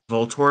Hisuian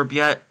Voltorb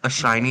yet? A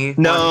shiny?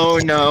 No,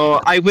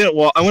 I went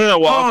on a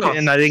walk Oh,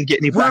 and I didn't get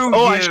any black. screw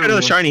Oh, I you. just got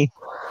another shiny.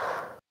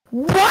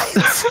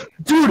 What?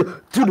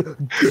 dude,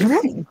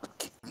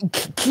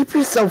 keep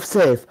yourself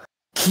safe.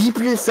 Keep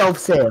yourself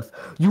safe.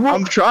 You won't,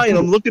 I'm trying.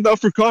 I'm looking out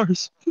for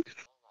cars.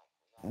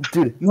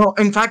 dude. No,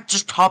 in fact,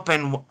 just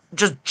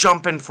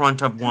jump in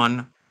front of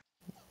one.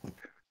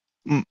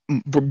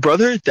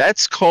 Brother,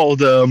 that's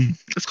called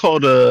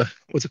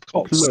what's it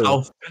called?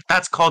 Plural.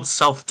 That's called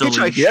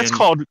self-deletion.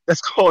 Hitchhiking.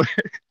 That's called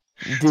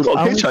Dude, called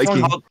I only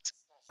hitchhiking. found,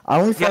 I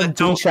only Yeah, found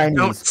 3 don't shinies.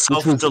 Which was,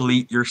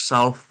 self-delete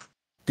yourself.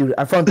 dude,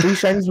 I found 3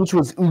 shinies, which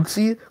was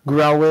Uxie,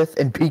 Growlithe,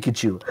 and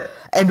Pikachu,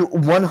 and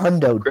 1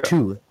 Hundo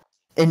too.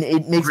 And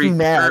it makes me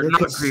mad. Not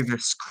 'cause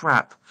Grievous.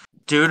 Crap,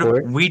 dude.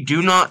 What? We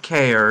do not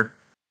care.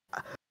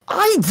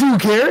 I do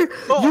care.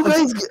 Oh, You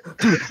guys,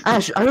 dude,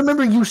 Ash. I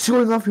remember you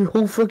showing off your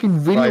whole fucking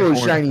video of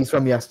Rhyhorn. shinies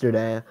from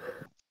yesterday.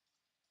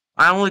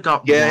 I only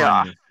got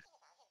Yeah. one.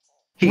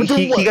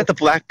 He got the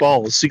black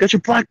balls. You got your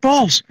black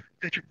balls.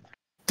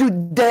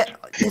 Dude,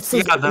 it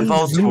says Yeah, the A0.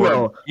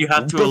 Voltorb. You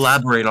have to That's-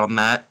 elaborate on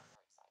that.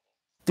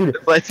 Dude,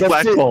 That's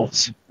black it.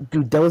 balls.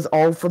 Dude, that was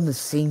all from the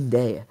same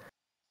day.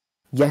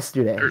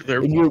 Yesterday.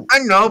 They're- And you, I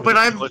know, but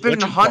I've What- been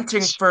what's your hunting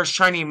balls? for a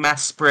shiny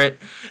Mesprit,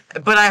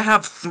 but I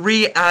have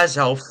 3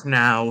 Azelf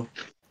now.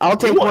 I'll You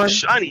take want one. a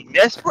shiny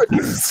Mesprit?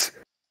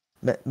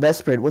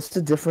 Mesprit, what's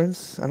the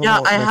difference? I don't know Yeah,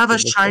 what I have a Mesprit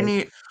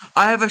looks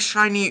like.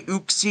 shiny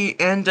Uxie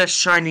and a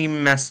shiny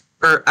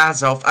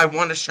Azelf. I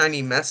want a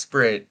shiny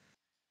Mesprit.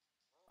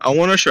 I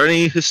want a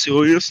shiny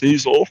Hisuian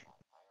Sneasel.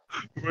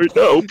 Right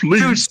now,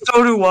 please. Dude,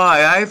 so do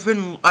I.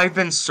 I've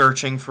been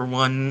searching for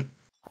one.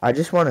 I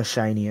just want a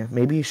shiny.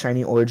 Maybe a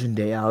shiny Origin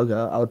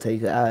Dialga. I'll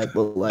take that.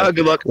 But like,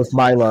 Good luck. with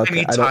my luck,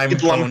 Shiny I don't. Time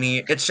It's long-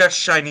 Pony. It's just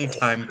shiny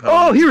Time Pony.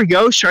 Oh, here we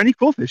go. Shiny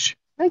Goldfish.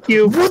 Thank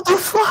you. What the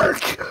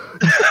fuck?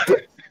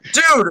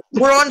 Dude,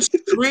 we're on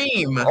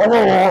stream.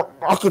 Oh,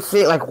 I can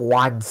see it like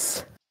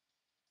once.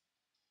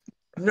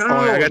 No, Oh,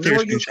 I gotta take no,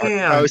 a you screenshot.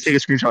 I always take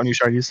can't. a screenshot on your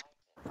shinies.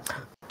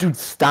 Dude,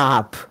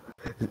 stop.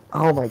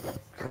 Oh my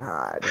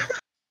god.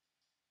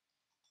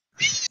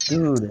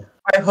 Dude.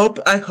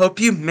 I hope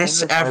you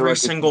miss Wonder if I every like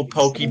it single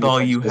because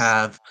Pokeball you it's-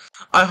 have.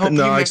 I hope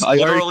No, you I miss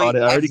already literally caught it.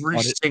 I already every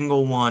caught it.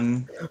 single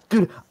one.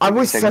 Dude, I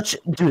was Second. such.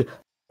 Dude,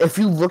 if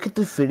you look at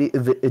the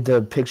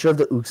the picture of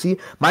the Uxie,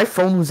 my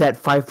phone was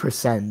at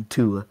 5%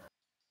 too.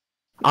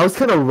 I was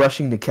kind of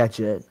rushing to catch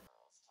it.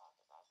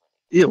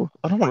 Ew,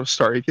 I don't want to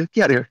start.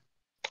 Get out of here.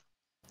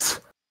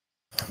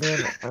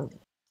 Man,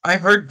 I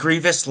heard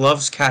Grievous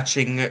loves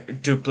catching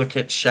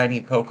duplicate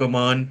shiny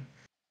Pokemon.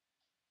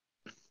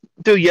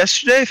 Dude,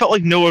 yesterday I felt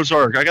like Noah's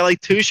Ark. I got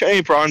like 2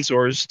 shiny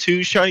Bronzors,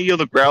 2 shiny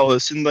Yellow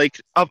Growlithe, and like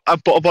a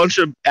bunch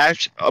of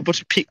hat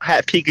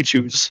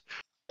Pikachus.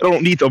 I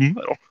don't need them.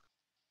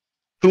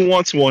 Who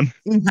wants one?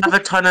 You have a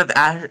ton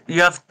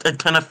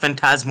of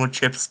Phantasmal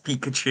Chips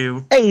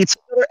Pikachu. Hey, it's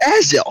another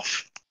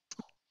Azelf.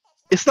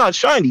 It's not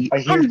shiny. I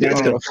hear I'm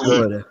Daniel. Azelf.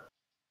 good.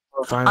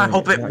 Finally, I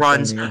hope it not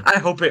runs. shiny. I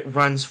hope it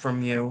runs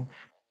from you.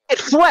 It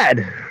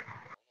fled.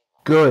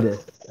 Good.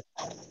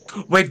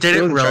 Wait, did it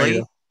It wasn't shiny, really?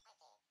 though.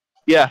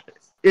 Yeah.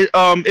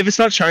 If it's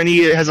not shiny,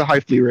 it has a high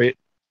flee rate.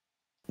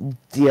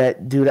 Yeah,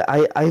 dude,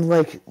 I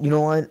like, you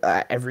know what?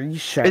 Every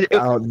shout It-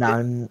 out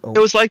non. It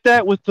was like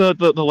that with the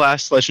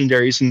last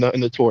legendaries in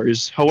the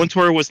tours.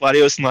 Hoenn was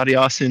Latios and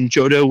Latias, and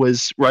Johto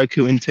was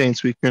Raikou and Tane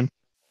Suicune.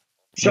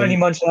 Shiny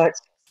Munchlax.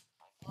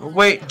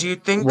 Wait, do you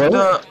think What? Wait,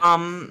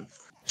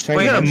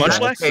 We got a in that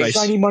Munchlax? case- Nice.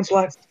 Shiny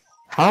Munchlax.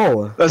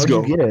 How? Let's How'd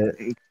go. you get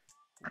it?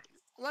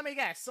 Let me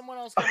guess. Someone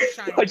else got a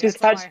shiny. I just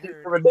That's all hatched I it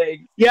heard. from an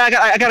egg. Yeah,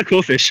 I got a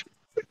Quillfish.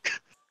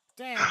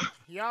 Damn,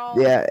 y'all.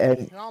 Yeah,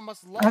 and Y'all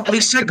must love. At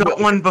least I got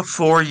one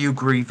before you,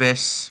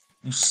 Grievous.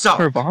 You suck.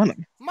 Carvana.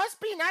 Must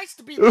be nice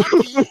to be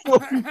lucky.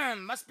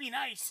 Must be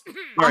nice.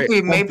 Alright,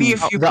 Okay, maybe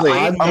if you the played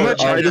odds I'm more, gonna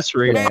try are- this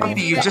right now.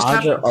 maybe you The just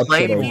odds have are to up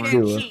play Maybe today, if more. he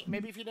didn't too. cheat.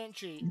 Maybe if he didn't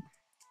cheat.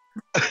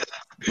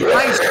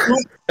 Guys,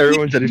 don't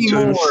Everyone's at each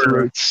other's More.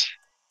 throats.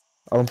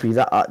 Ompy,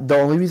 the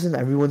only reason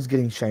everyone's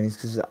getting shiny is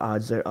because the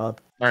odds are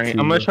up. Alright, to-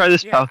 I'm gonna try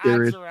this Yeah,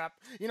 Palkia. odds are up.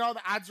 You know,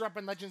 the odds are up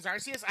in Legends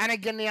Arceus. I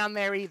didn't get any on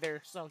there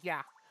either. So,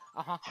 yeah.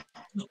 Uh-huh.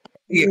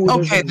 Yeah, Ooh,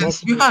 there's okay, a then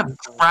you multiple have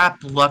people.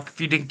 crap luck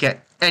if you didn't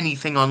get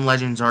anything on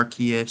Legends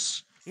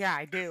Arceus. Yeah,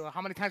 I do.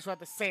 How many times do I have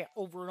to say it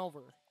over and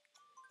over?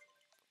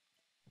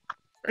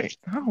 Right.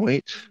 Oh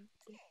wait.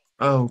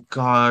 Oh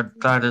god,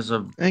 that is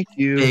a Thank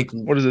you. big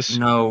What is this?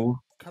 no.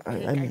 Cupcake,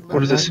 I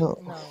What is literally this?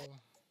 no.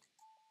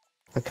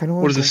 I kind of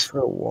What want is to go this? for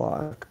a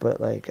walk,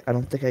 but like I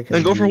don't think I Then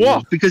can go for a leave.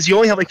 walk because you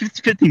only have like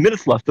 15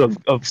 minutes left of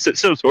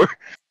Cinesaur.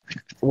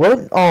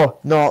 What? Oh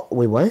no!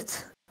 Wait,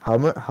 what? How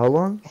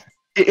long?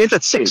 It's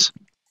at 6.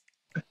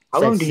 How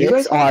It's long at do you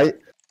 6? guys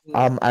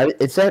have?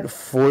 It's at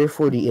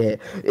 4:48,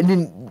 and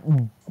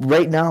then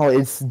right now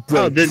it's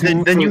Oh, like two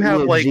then for you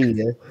have like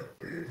ENG.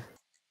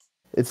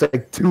 It's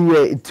like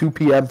 2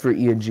 p.m. for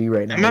ENG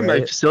right now, I'm at my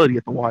right? facility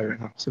at the Y right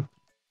now. So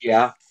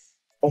Yeah.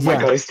 Oh my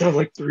Yeah. god, I still have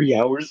like 3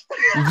 hours.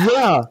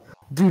 Yeah,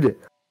 dude.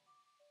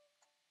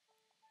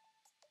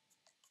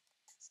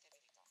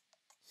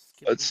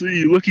 let's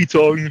Skippity see, Lucky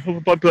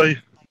Tongue. Bye bye.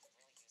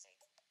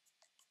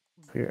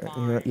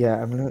 Bye.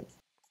 Yeah, I'm gonna.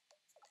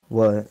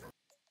 What?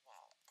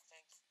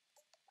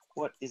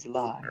 What is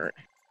live? All right.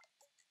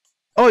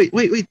 Oh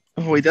wait.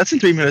 Oh wait, that's in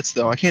 3 minutes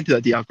though. I can't do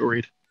that Dialco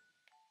raid.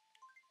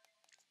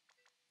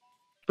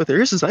 But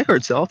there is a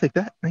Zygarde cell. I'll take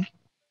that. Thank you.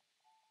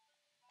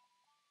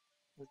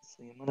 Let's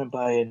see. I'm gonna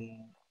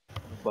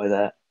buy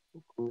that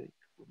real quick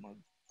with my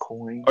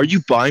coins. Are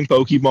you buying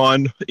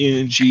Pokemon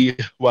in G?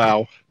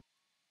 Wow.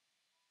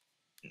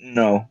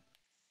 No.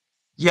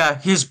 Yeah,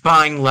 he's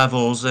buying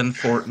levels in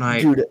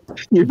Fortnite. Dude,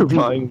 You're dude,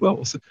 buying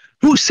levels.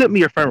 Who sent me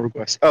your friend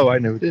request? Oh, I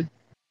know who did.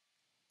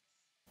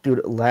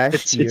 dude. Last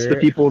It's the year,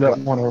 people that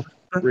want to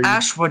But raid.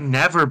 Ash would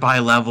never buy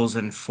levels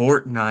in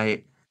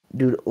Fortnite.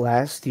 dude.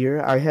 Last year,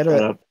 Shut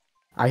up.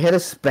 I had to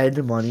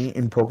spend money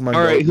in Pokemon All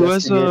Go right, who just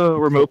has to get. a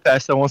remote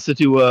pass that wants to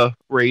do a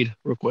raid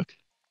real quick?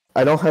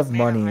 I don't have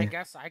Man, I money.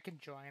 guess I can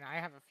join. I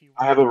have a few.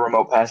 I have a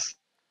remote pass.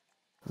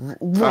 All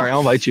right, I'll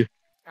invite you.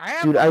 I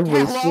have. Dude, I Hello?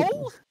 wasted.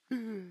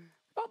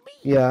 About me?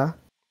 Yeah,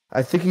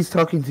 I think he's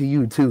talking to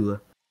you too.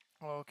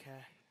 Okay.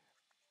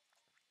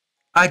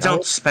 I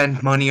don't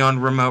spend money on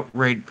remote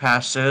raid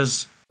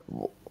passes.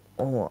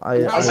 Oh, I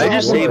just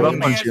Hello? save You up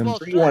may on as well gems.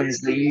 Free should.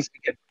 ones they used to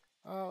get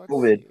Oh, let's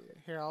COVID. see.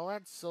 Here, I'll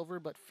add silver,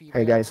 but feed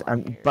Hey guys,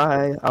 I'm here.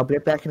 bye. I'll be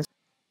back in a.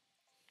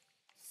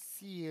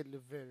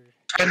 Silver.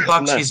 $10,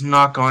 left? he's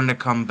not going to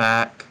come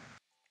back.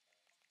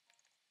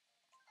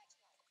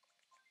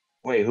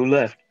 Wait, who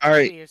left? All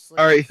right, Obviously,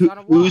 all right. it's on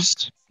a walk.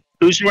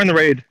 Who's joining the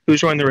raid?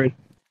 Who's joining the raid?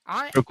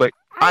 Real quick.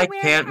 I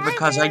can't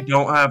because I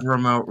don't have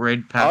remote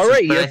raid passes. All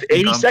right, you but I have think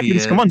 80 Umpy seconds.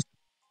 is. Come on.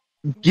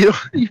 You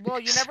Well,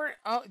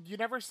 you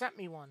never sent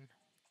me one.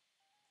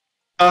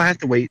 I have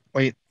to wait.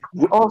 Wait.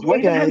 Oh, Do I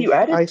even have you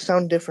added? I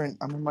sound different.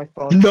 I'm on my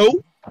phone.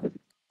 No.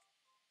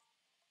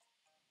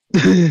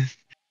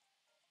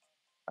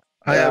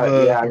 I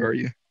have yeah, Where are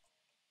you?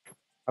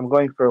 I'm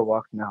going for a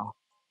walk now.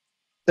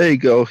 There you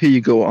go. Here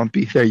you go,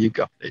 Umpy. There you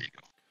go. There you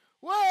go.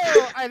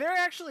 Whoa! There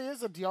actually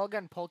is a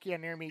Dialga Palkia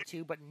near me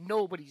too, but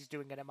nobody's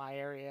doing it in my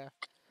area.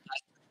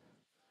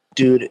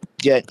 Dude,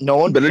 yeah, no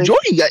one. Better join.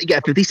 You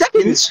got 50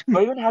 seconds. Do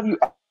I even have you?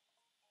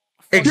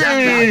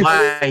 Exactly Yay!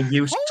 why I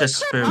used Holy to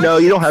crap, spoon. No,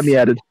 you don't have me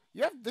added.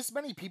 You have this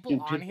many people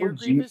Dude, on people here,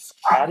 G Grievous?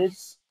 added?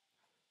 Jeez.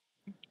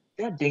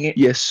 God dang it.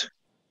 Yes.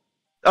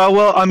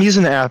 Well, I'm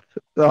using the app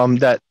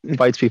that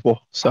invites people,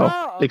 so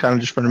Oh, they kind of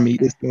okay, just front of me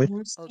okay. instantly.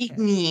 Okay.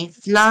 Me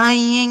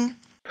flying.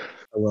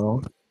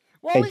 Hello.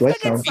 Well, Hey, at least do I I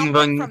get sound- something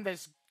England. from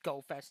this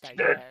Go Fest, I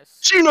guess.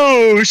 She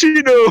knows.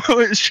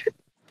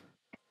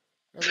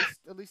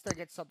 At least I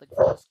get something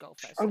from this Go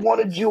Fest. I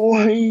want to guess.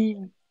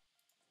 join.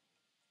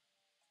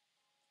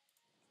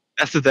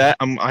 After that,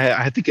 I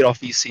have to get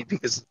off VC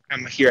because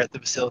I'm here at the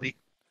facility.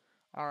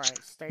 All right,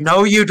 stay.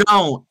 No, you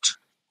don't.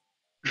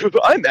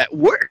 I'm at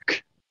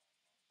work.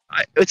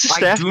 It's a I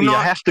staff do meeting. I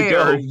not have to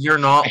care. go. You're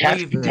not I have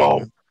to leaving.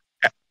 go.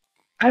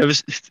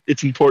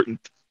 It's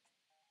important.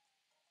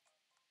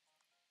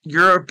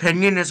 Your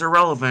opinion is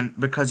irrelevant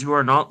because you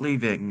are not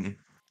leaving.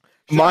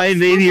 Mine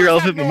may be Scoopers have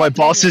irrelevant, no but my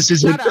opinion. boss's Shut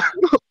isn't. up.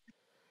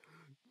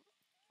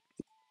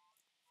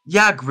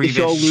 Yeah, y'all Grievous,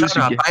 lose shut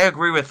up. again. I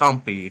agree with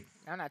Humpy.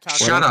 I'm not talking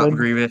Shut about up, happened?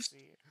 Grievous.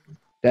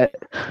 That's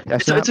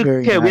It's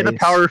very okay. We have the nice.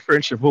 power of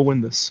friendship. We'll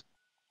win this.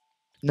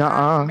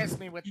 Nuh-uh. Miss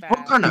me with What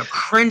that. kind of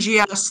cringy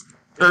ass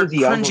or This is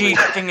the cringy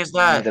algorithm thing is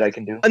that that? I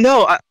can do.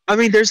 No, I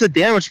mean there's a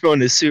damage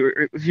bonus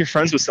if you're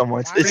friends with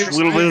someone. Why It's is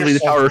literally the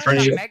it power of doing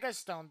a friendship. Mega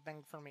Stone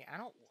thing for me? I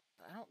don't.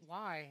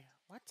 Why?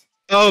 What?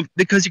 Oh,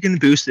 because you can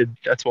boost it.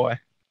 That's why.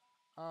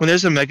 When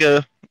there's a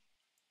mega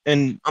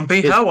and Humpy,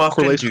 it how often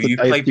correlates do with the you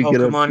type, play you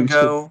get a Pokemon boosted.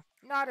 Go?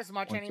 Not as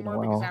much Once in a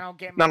anymore because while. I don't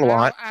get Not a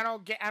lot. I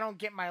don't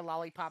get my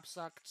lollipop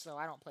sucked, so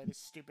I don't play this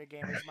stupid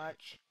game as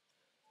much.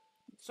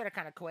 Sort of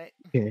kind of quit.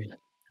 Okay.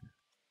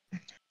 If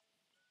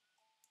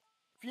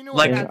you knew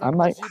Like, about I them,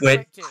 might you'd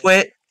Quit, too.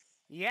 quit.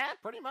 Yeah,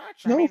 pretty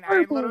much. I No mean, I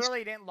fireballs.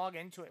 literally didn't log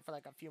into it for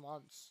like a few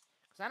months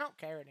because I don't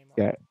care anymore.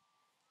 Yeah.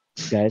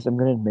 Guys, I'm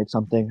gonna admit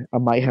something. I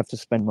might have to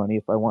spend money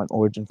if I want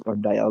Origin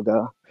from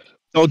Dialga.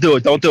 Don't do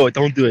it. Don't do it.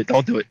 Don't do it.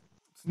 Don't do it.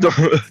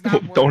 It's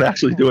not worth Don't it,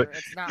 actually do it. Polar.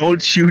 It's not worth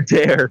Don't you it.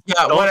 dare. Yeah,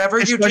 Don't, whatever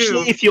you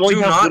especially do, if you only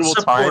do have not little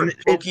time.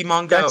 support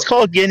Pokemon That's Go.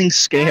 called getting Ah,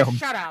 scammed.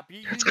 shut up!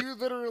 You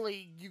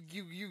literally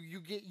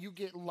you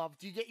get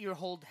loved. You get your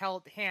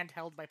hand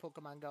held by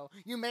Pokemon Go.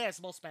 You may as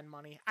well spend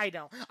money. I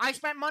don't. I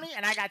spent money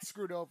and I got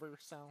screwed over.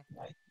 So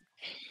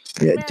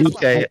Yeah, may as dude. well.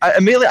 Okay,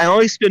 I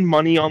only spend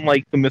money on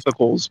like the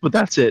mythicals, but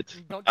that's it.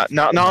 Don't you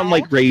Not spend on no?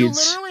 like You raids.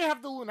 literally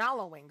have the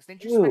Lunala wings.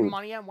 Didn't you spend Dude.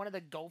 money on one of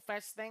the Go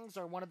Fest things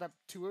or one of the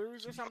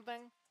tours or something?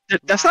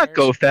 That's not Liar.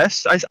 Go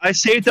Fest. I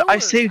saved I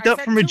Tours. saved I up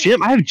said from a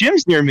gym. I have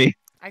tours. gyms near me.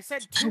 I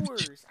said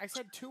tours. I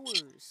said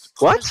tours.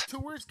 What? Because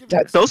tours give you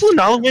That- Those access to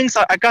Lunala them. wings,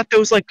 I got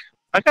those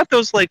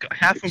like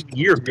half a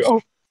year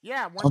ago.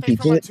 Yeah, weren't they Okay,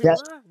 from a that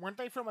tour? Weren't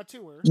they from a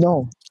tour?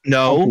 no.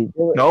 No, Okay,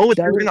 no, that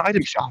they were in was the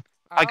item shop.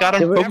 I got Oh,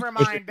 them were- both. never They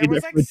mind. There there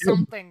was from like a gym.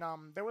 something.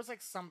 There was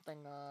like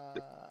something.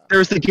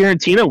 There's the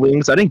Garantina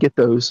wings. I didn't get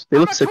those. They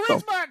I'm look a sick though.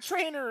 charisma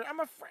trainer. I'm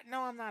a friend.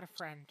 No, I'm not a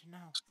friend. No.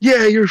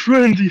 Yeah, you're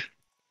friendly.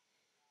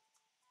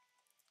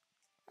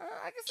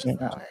 I guess Yeah.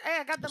 that's, hey,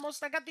 I got the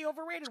most. I got the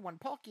overrated one,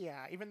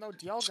 Palkia. Even though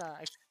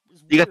Dialga is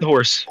You weird. got the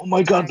horse. Oh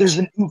my god, there's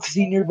an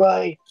Uxie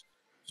nearby.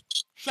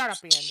 Shut up,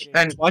 Angie.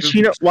 And Watch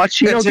Chino it's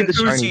get an the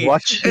shiny. Uzi.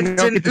 Watch Chino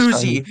It's an get the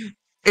shiny. Uzi.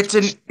 It's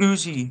an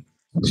Uzi.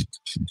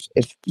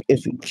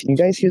 If can you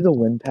guys hear the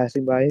wind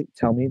passing by,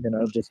 tell me, then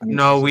I'll just mute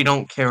No, we myself.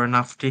 don't care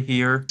enough to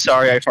hear.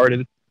 Sorry, I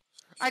farted.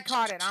 I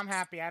caught it. I'm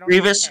happy. I don't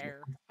Grievous. even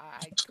care. I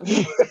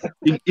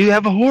You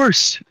have a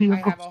horse. I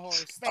have a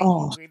horse. Thank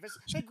Oh. you, Grievous.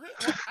 Hey,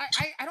 well,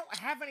 I don't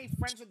have any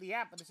friends with the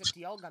app, but there's a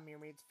Dialga near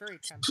me. It's very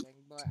tempting,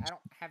 but I don't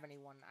have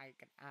anyone I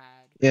can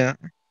add. Yeah,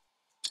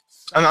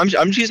 So, I'm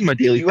just using my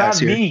daily You pass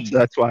have here, me. so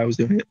that's why I was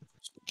doing it.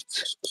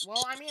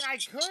 well, I mean, I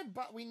could,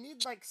 but we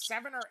need like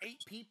 7 or 8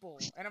 people.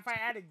 And if I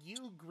added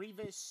you,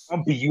 Grievous,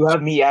 Umpy, you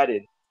have me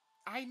added.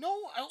 I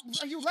know.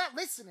 Are you not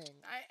listening?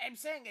 I'm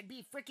saying it'd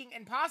be freaking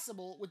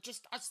impossible with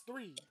just us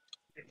 3.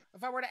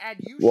 If I were to add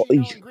you, Well,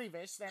 Shino, and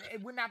Grievous, then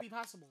it would not be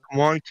possible. Come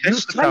on, You catch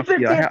the stuff. type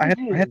it Yeah, I have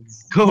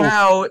messages. to go.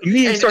 Wow, The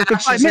meeting and starts in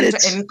Ash 5 isn't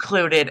minutes.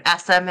 included.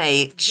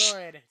 SMH.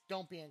 Good.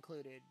 Don't be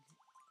included.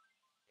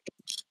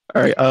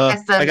 All right,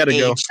 I gotta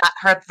go. SMH. That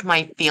hurts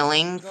my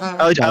feelings. Go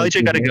ahead.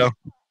 LJ gotta go.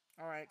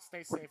 Alright,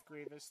 stay safe,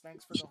 Grievous.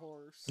 Thanks for the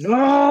horse.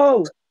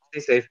 No! Stay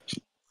safe.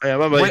 Yeah,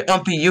 bye bye. Wait,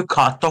 Umpy, you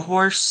caught the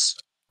horse?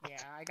 Yeah,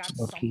 I got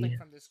Lucky. something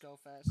from this Go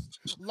Fest.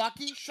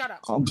 Lucky, shut up.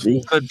 Lucky.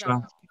 Lucky, Good shut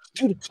job. up.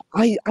 Dude,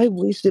 I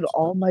wasted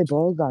all my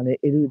balls on it.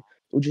 It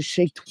would just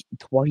shake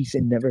twice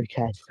and never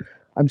catch.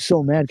 I'm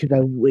so mad because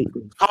I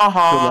waited. Ha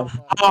ha,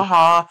 ha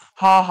ha,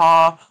 ha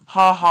ha,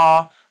 ha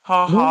ha,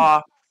 ha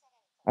ha.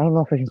 I don't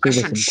know if I can say I this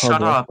should in shut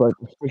public, up.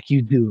 but frick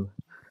you do.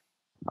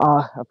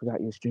 I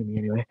forgot you're streaming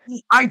anyway.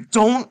 I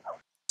don't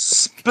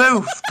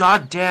spoof,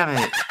 god damn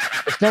it.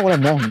 That's not what I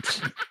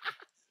meant.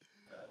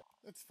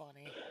 It's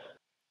funny.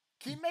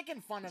 Keep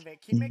making fun of it.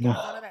 Keep making No.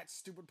 fun of that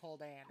stupid Paul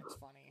Dan. It's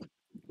funny.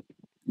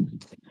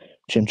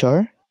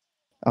 Chimchar?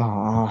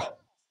 Ah.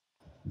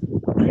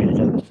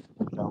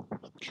 No.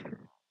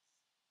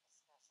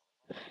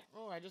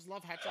 Oh, I just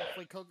love hatching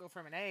flake cocoa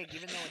from an egg,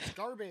 even though it's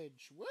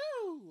garbage.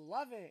 Woo!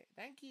 Love it.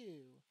 Thank you.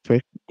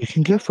 Frick, you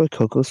can get frick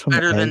cocos from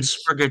Better than eggs.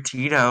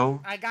 Sprigatito.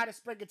 I got a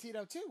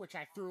Sprigatito too, which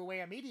I threw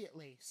away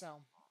immediately. So,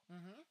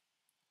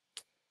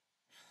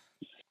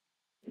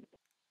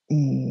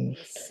 Mm.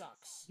 this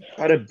sucks.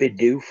 What a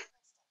bidoof.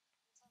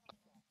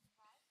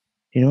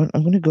 You know what?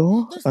 I'm gonna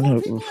go. There's I'm 4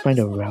 gonna people on find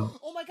this a one. route.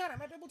 Oh my god, I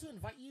might be able to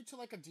invite you to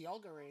like a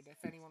Dialga raid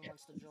if anyone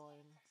wants to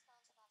join.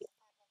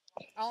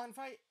 I'll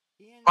invite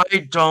Ian. I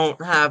don't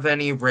have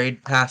any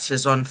raid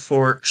passes on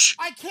Forge.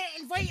 I can't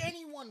invite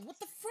anyone. What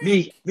the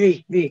frick?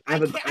 Me. I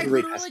have a can't. I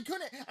great pass. literally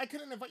couldn't. I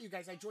couldn't invite you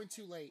guys. I joined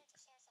too late.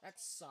 That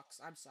sucks.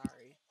 I'm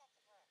sorry.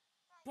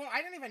 Bro,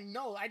 I didn't even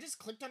know. I just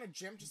clicked on a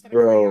gym just out of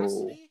Bro.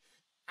 curiosity.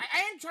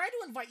 I tried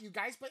to invite you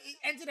guys, but it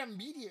ended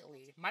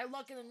immediately. My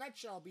luck in a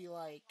nutshell be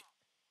like,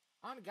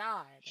 on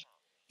God. I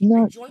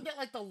No, joined it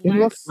like the Good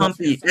luck, last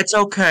 2 Umpy, it's seconds.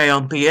 okay,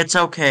 Umpy, it's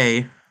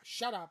okay.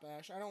 Shut up,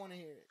 Ash. I don't want to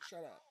hear it.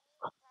 Shut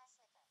up.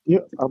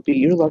 I'll be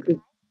your luck.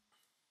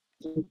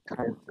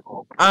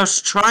 I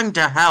was trying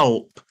to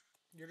help.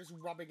 You're just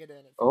rubbing it in.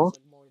 It Oh? feels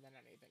like more than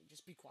anything.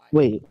 Just be quiet.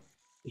 Wait.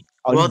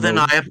 Well, then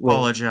I Wait, No,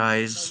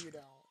 apologize. you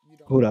don't. You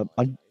don't. Hold up.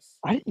 apologize.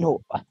 I didn't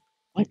know.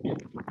 What?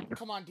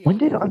 Come on, Dialga. When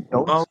did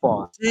unknown Oh,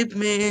 spawn? keep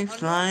me Unknown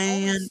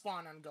flying. always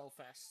spawn on Go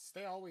Fests.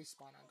 They always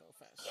spawn on Go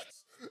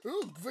Fests.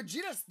 Ooh,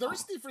 Vegeta's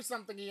thirsty for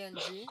something,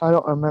 ENG. I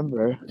don't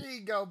remember. Here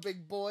you go,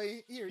 big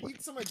boy. Here,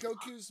 eat some of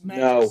Goku's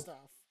magic No.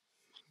 stuff.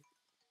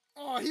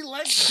 Oh, he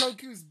likes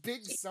Goku's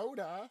big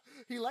soda.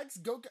 He likes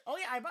Goku. Oh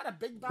yeah, I bought a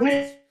big box.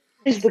 When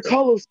is the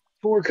Carlos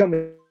tour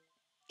coming?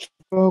 I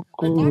bought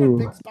a big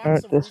Goku.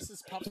 box of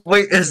Reese's Puffs.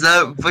 Wait, is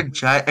that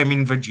Vegeta?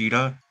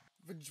 Vegeta?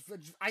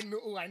 I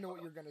know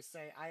what you're gonna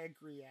say. I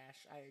agree,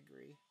 Ash. I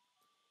agree.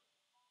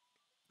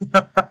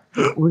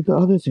 Where'd the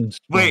other things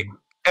from? Wait,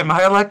 am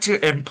I allowed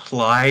to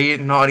imply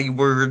naughty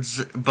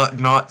words but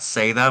not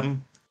say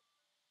them?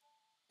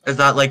 Is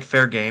that like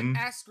fair game?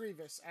 Ask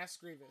Grievous. Ask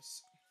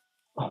Grievous.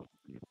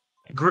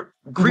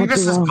 Grievous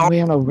is I went the wrong way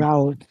gone. on a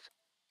route.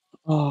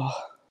 Oh.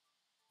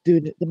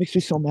 Dude, that makes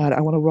me so mad.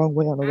 I went the wrong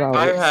way on the route.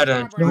 I had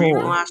a Strawberry. dream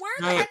Bro, last where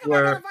the night heck am I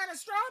where gonna find a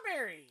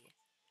strawberry?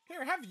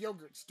 Here, have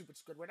yogurt, stupid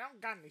Squidward. I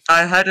don't got any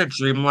I strawberries. had a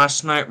dream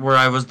last night where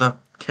I was the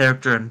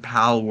character in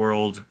Pal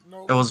World.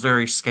 No, It was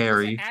very Was it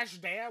scary.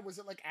 Ashdea? Was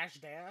it like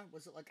Ashdea?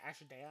 Was it like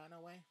Ashdea in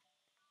a way?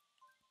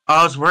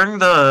 I was wearing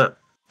the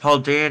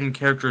Paldean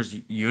character's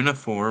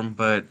uniform,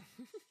 but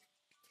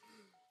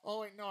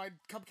Oh wait, no,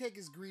 Cupcake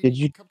is greedy. Did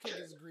you?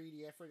 Cupcake is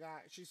greedy. I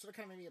forgot. She sort of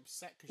kind of made me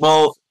upset because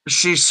well,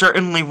 she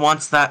certainly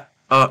wants that.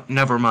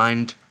 Never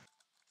mind.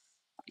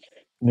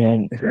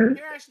 Man. Here,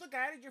 Ash, look,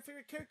 I added your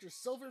favorite character,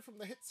 Silver from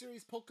the hit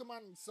series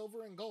Pokemon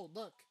Silver and Gold.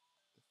 Look.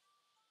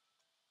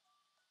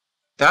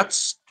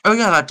 That's oh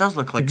yeah, that does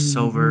look like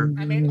Silver.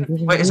 I made it a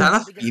female. Wait, is that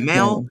a because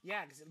female?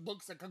 Yeah, because it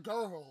looks like a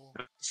girl.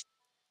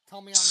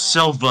 Tell me I'm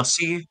wrong.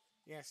 Sylvussy.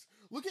 Yes.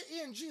 Look at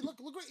ENG. Look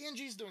what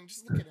ENG's doing.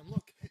 Just look at him.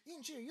 Look.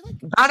 ENG, are you like...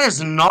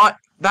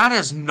 That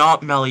is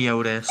not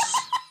Meliodas.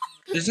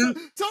 Isn't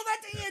Tell that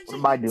to ENG. What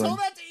am I doing? Tell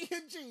that to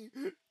ENG.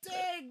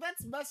 Dang,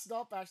 that's messed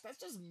up, Ash. That's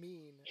just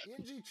mean.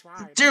 ENG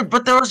tried. dude,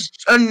 but there was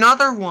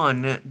another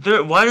one.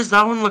 Why does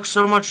that one look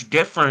so much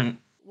different?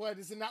 What,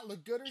 does it not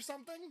look good or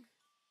something?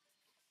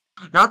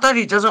 Not that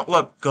he doesn't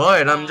look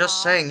good, I'm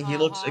just saying he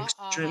looks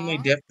extremely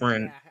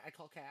different. Yeah, I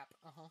call cap.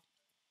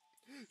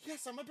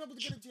 Yes, I might be able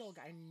to get a deal,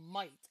 guy. I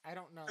might. I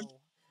don't know.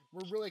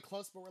 We're really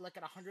close, but we're like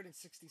at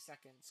 160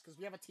 seconds because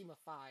we have a team of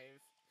 5.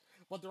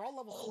 But they're all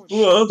level 4.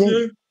 Well,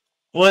 okay.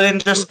 Well, then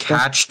just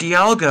catch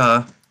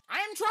Dialga. I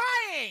am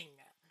trying!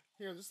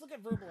 Here, just look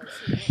at Verbalize.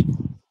 Here,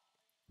 look.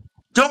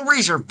 Don't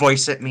raise your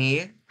voice at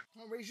me.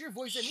 Don't raise your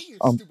voice at me, you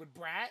stupid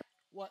brat.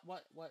 What?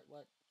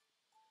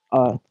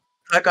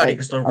 I gotta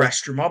use the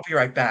restroom. I'll be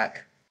right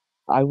back.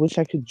 I wish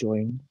I could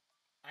join.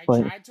 I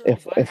But tried to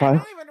if I I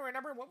don't even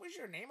remember, what was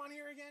your name on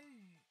here again?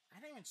 I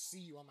didn't even see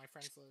you on my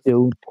friends list.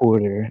 Still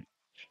Porter.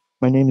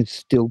 My name is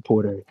Still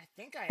Porter. I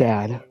think I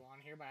Dad. added you on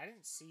here, but I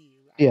didn't see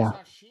you. Yeah. I saw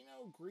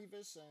Shino,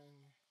 Grievous,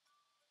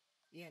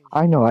 and Ian.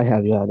 I know I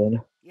have you added.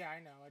 Yeah, I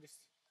know.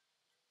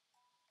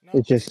 No,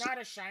 It's it's just- not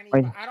a shiny,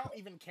 I- but I don't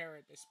even care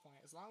at this point.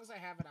 As long as I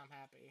have it, I'm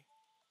happy.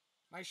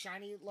 My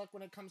shiny luck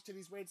when it comes to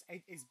these raids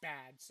is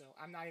bad, so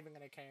I'm not even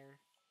gonna care.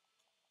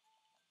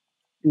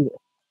 Yeah,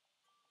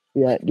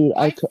 Like, dude.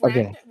 my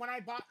friend, Okay. when I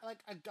bought like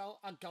a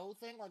go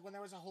thing, like when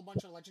there was a whole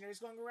bunch of legendaries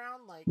going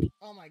around, like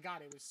oh my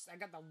god, I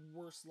got the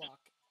worst luck.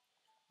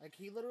 Like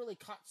he literally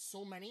caught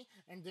so many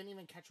and didn't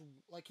even catch,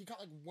 like he caught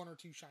like 1 or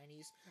 2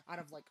 shinies out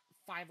of like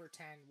 5 or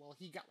 10. Well,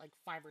 he got like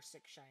 5 or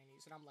 6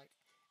 shinies, and I'm like,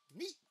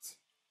 neat.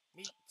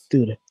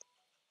 Dude,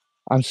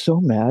 I'm so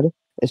mad.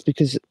 It's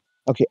because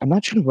okay, I'm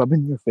not trying to rub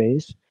in your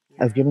face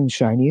of getting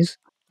shinies,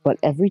 but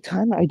every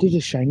time I did a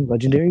shiny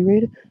legendary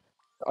raid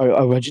or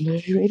a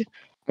legendary raid,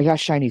 I got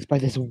shinies by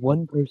this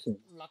one person.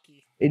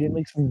 Lucky. And it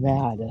makes me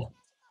mad.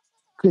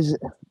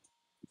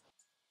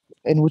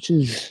 Which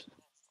is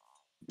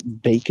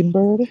Bacon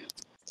Bird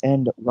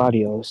and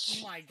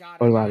Latios. Oh my god,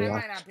 Or I Latios.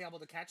 might not be able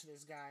to catch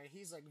this guy.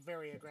 He's like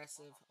very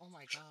aggressive. Oh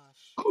my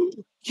gosh.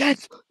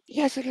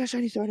 Yes, I got a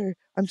shiny starter.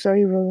 I'm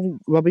sorry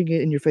rubbing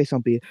it in your face,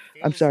 Humpy.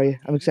 I'm Feels sorry. like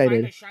I'm it. You find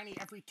excited. a shiny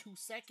every 2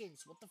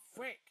 seconds. What the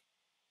frick?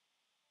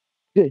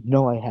 Good.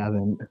 No, I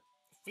haven't.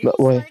 Feels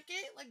wait. like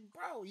it? Like,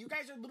 bro, you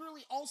guys are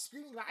literally all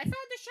screaming about, I found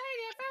the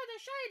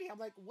shiny! I'm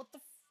like, what the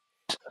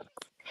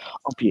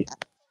Humpy.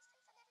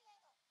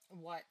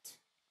 What?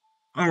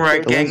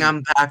 Alright, There gang, was-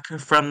 I'm back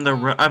from the.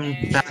 I'm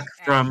man, back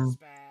Ash from. is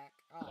back.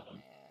 Oh,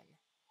 man.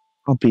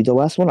 Humpy, the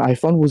last one I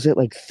found was at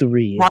like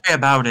 3. Why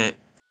about it?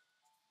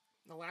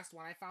 The last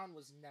one I found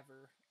was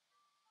never.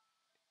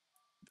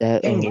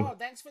 That, Oh,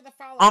 thanks for the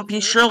follow. Humpy,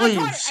 surely,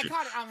 I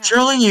caught it. I'm happy.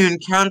 surely you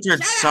encountered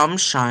Shut some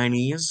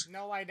shinies.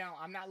 No, I don't.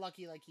 I'm not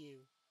lucky like you.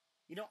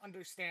 You don't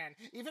understand.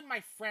 Even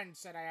my friend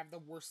said I have the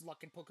worst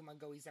luck in Pokemon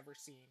Go he's ever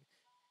seen.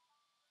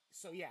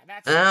 So yeah,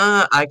 that's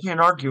I can't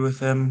argue with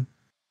him.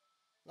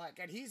 like,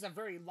 and he's a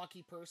very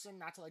lucky person.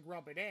 Not to like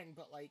rub it in,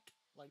 but like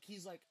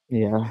he's like,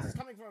 Yeah. This is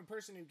coming from a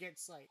person who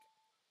gets like,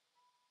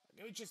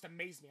 it would just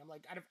amaze me. I'm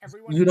like, out of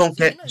everyone, You who don't knows-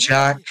 get he knows-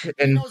 Jack he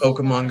in knows a lot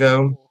Pokemon of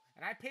Go. people,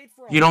 and I paid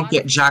for a You don't lot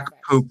get of Jack VFX.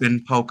 Poop in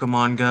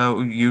Pokemon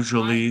Go,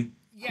 usually.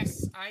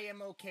 Yes, I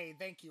am okay.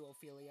 Thank you,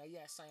 Ophelia.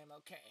 Yes, I am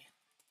okay.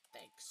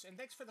 Thanks. And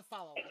thanks for the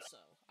follow also.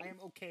 I am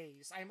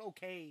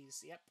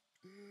okays. Yep.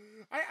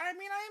 I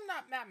mean, I am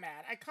not that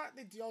mad. I caught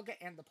the Dialga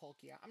and the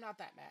Palkia. I'm not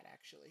that mad,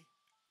 actually.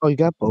 Oh, you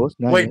got both?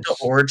 Nice. Wait, the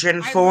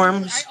origin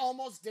forms? I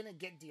almost didn't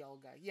get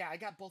Dialga. Yeah, I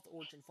got both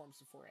origin forms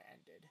before it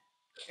ended.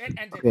 It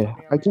ended Okay, for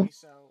me I already,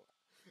 just- so...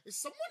 Is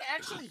someone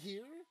actually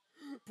here?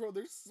 Bro,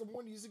 there's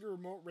someone using a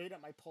remote raid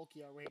at my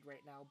Palkia raid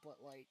right now, but,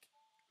 like...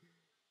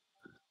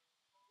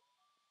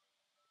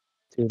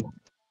 Dude,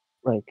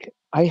 like,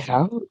 I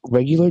have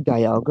regular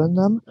Dialga on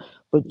them,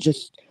 but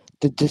just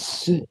the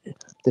thing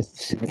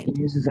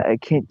is that I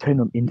can't turn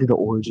them into the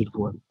origin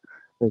form.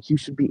 Like, you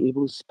should be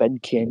able to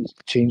spend candies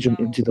to change them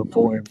into the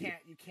form.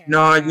 You can't.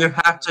 No, you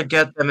have to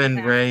get them in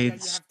you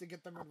raids. have to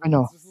get them in raids. I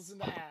know. Just listen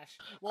to Ash.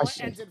 Well, it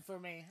see. ended for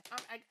me.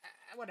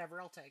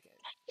 Whatever, I'll take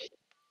it.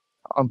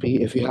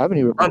 Humpy, if you have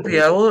any remote Humpy,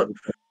 I will.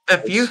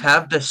 If you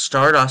have the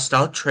Stardust,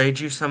 I'll trade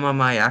you some of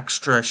my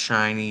extra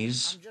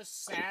shinies. I'm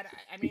just sad.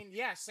 I mean,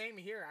 yeah, same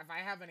here. If I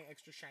have any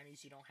extra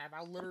shinies you don't have,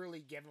 I'll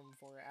literally give them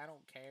for it. I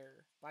don't care.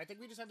 But I think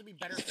we just have to be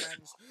better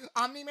friends.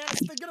 Omni-Man is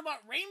thinking about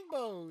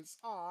rainbows.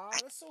 Aw,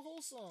 that's so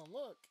wholesome.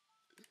 Look.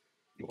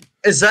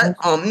 Is that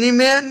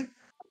Omni-Man?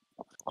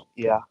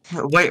 Yeah.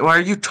 Wait, why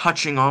are you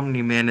touching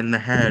Omni-Man in the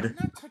I'm head?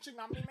 not touching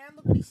Omni-Man.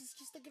 Look what he's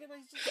just thinking about.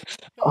 Yo, let's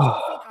go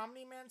Oh, feed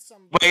Omni-Man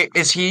some Wait,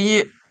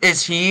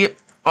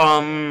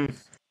 um,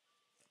 rainbows.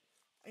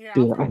 Yeah,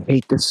 I'll dude, I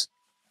hate this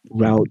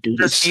route, dude.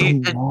 It's so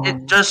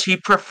long. does he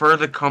prefer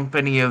the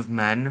company of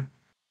men?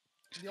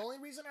 The only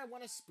reason I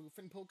want to spoof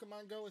in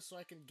Pokemon Go is so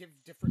I can give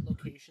different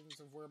locations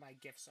of where my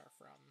gifts are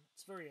from.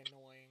 It's very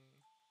annoying.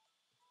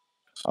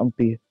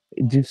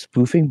 Dude,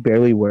 spoofing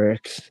barely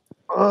works.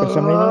 For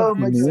some reason, What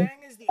for I'm me, saying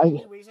is the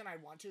only reason I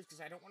want to is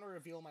because I don't want to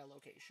reveal my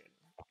location.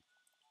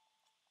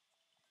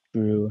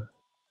 True,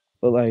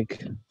 but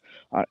like,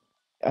 I,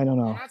 I don't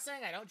I'm know. not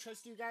saying I don't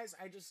trust you guys.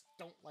 I just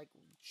don't like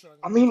showing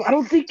I my mean, I location.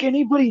 don't think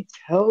anybody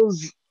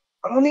tells.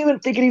 I don't even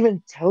think it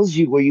even tells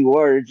you where you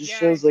are. It just Yeah,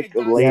 shows like it a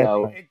does tell you.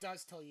 layout. It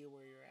does tell you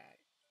where you're at.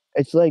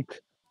 It's like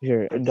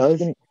here, it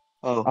doesn't.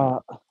 Oh,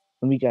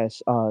 Let me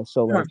guess.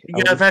 So like,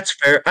 Yeah, that's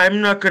fair.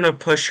 I'm not gonna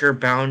push your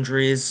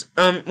boundaries.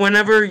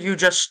 Whenever you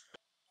just,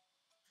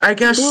 I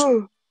guess,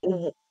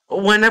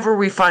 whenever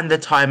we find the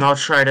time, I'll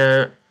try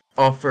to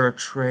offer a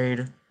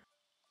trade.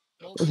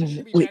 Well, we need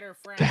to be wait. better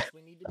friends.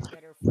 We need to be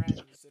better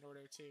friends in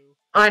order to.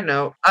 I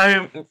know.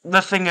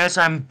 The thing is,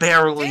 I'm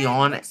barely Dang,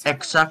 on, Rick's having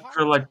except hard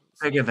for like ones.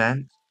 big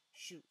events.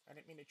 Shoot, I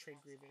didn't mean to trade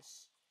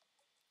Grievous.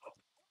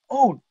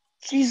 oh,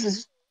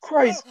 Jesus Oh,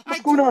 Christ! I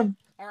What's going do. on?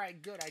 All right,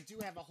 good. I do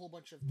have a whole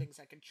bunch of things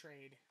I can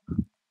trade.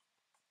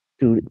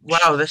 Dude,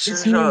 Wow, It's me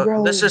and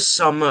Growler. this is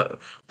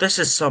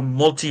some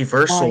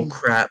multiversal Mine.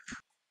 crap.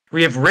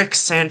 We have Rick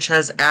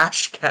Sanchez,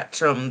 Ash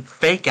Ketchum,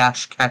 fake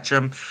Ash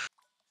Ketchum,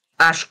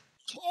 Ash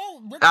Oh,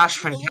 Rick wants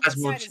Ash you to look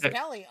Phantasmal. inside his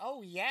belly.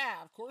 Oh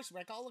yeah, of course,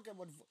 Rick. I'll look at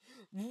what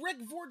Rick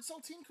Vord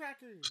saltine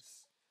crackers.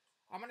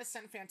 I'm gonna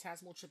send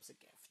Phantasmal Chips a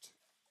gift.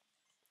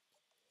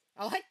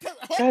 I like the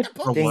God dang it,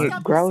 Pokestop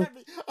he Growler. sent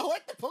me. I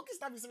like the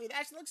Pokestop he sent me. It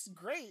actually looks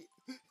great.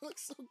 It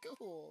looks so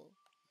cool.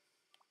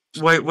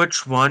 Wait,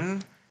 which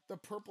one? The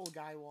purple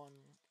guy one.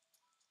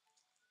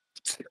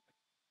 is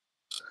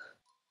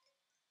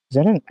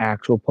that an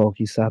actual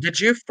Pokestop? Did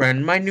you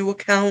friend my new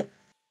account?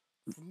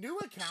 New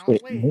account?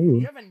 Wait, Wait, you new?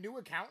 have a new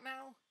account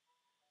now?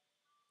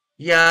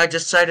 Yeah, I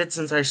decided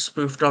since I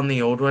spoofed on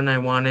the old one, I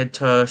wanted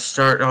to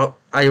start out.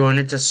 I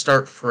wanted to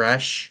start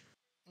fresh.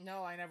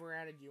 No, I never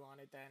added you on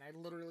it then. I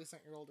literally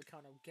sent your old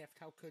account a gift.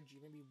 How could you?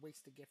 Maybe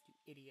waste a gift, you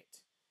idiot.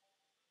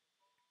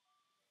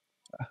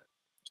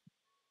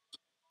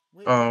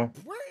 Wait, Oh,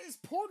 where is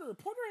Porter?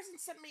 Porter hasn't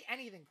sent me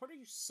anything. Porter,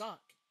 you suck.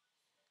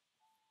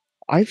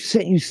 I've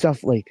sent you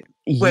stuff like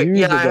wait, yeah,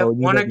 years I have ago, and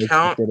you one never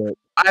account. accepted it.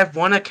 I have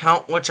one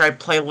account which I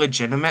play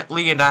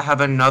legitimately, and I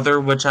have another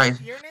Your name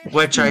is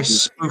which I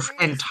Easy. Porter.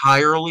 spoof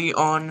entirely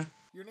on.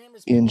 Your name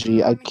is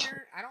Angie, Porter I on can't.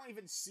 here. I don't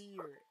even see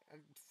your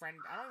friend.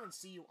 I don't even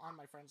see you on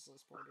my friends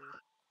list, Porter.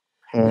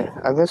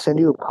 Here, I'm gonna send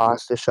you a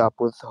pasta shop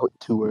with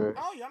tour.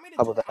 Oh, you want me to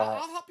How do about it? that?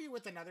 I'll help you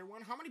with another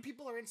one. How many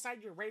people are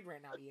inside your raid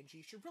right now, ENG?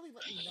 You should really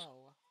let me know.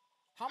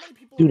 How many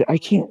people are Dude, in I your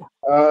raid?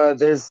 can't.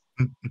 There's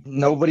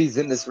nobody's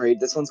in this raid.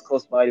 This one's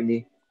close by to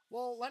me.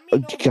 Well, let me know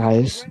more people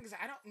Guys, join because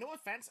I don't. No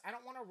offense, I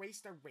don't want to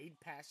waste a raid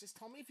pass. Just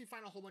tell me if you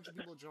find a whole bunch of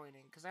people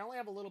joining because I only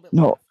have a little bit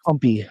no,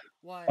 left.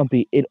 What?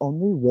 It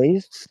only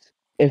wastes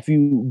if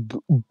you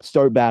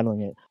start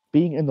battling it.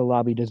 Being in the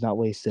lobby does not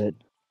waste it.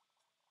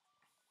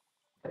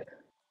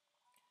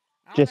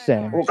 Just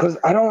saying. Well, because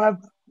I don't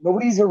have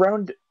nobody's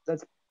around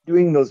that's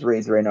doing those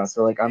raids right now.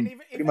 So like And I'm even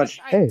pretty even if much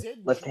I Hey,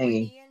 did left join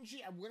hanging. ENG,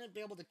 I wouldn't be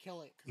able to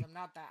kill it because I'm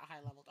not that high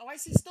leveled. Oh, I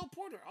see. Still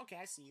Porter. Okay,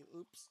 I see you.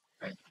 Oops.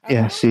 I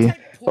yeah. literally See,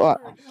 typed well,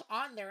 Porter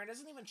on there and it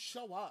doesn't even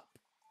show up.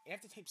 You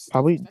have to type Stevens.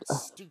 probably.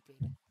 That's stupid.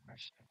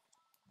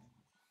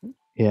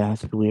 Yeah,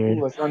 that's weird.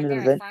 Ooh, I found Alright, an there.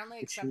 I event. finally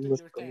Pikachu, accepted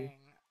let's your go. thing.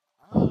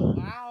 Oh,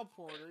 wow,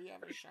 Porter. You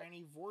have a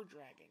shiny Vor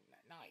Dragon.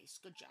 Nice.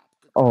 Good job.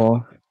 Good boy.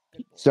 Oh, Good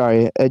boy.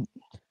 sorry. Is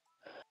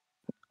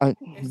What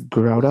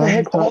Groudon the I'm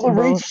heck? All the talking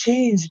raids about.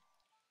 changed.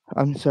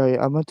 I'm sorry.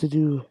 I'm about to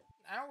do.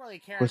 I don't really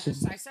care. What's it?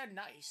 I said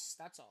nice.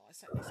 That's all. I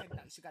said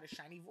nice. You got a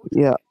shiny Vor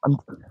Yeah,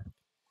 Dragon.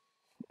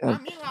 Uh,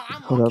 Meanwhile,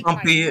 I'm hold up. walking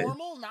by Umpy,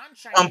 normal,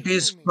 non-shiny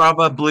Umpy's Goomy.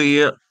 probably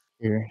Here.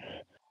 Here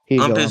you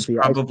go, Umpy's Umpy.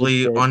 I switched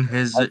probably it.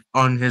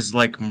 on his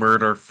like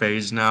murder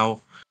phase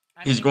now.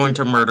 I He's mean, going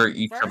to murder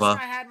each of first us.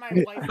 I had my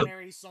wife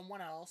marry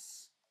someone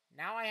else.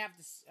 Now I have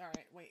to. All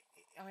right, wait.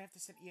 I have to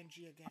send ENG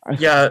a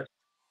gift. Yeah.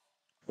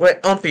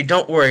 Wait, Umpy,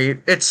 don't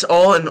worry. It's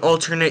all an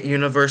alternate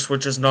universe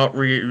which is not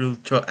real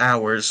to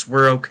ours.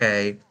 We're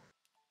okay.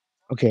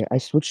 Okay, I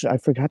switched. I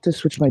forgot to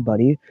switch my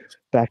buddy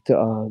back to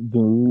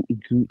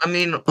I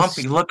mean, What's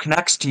Umpy, look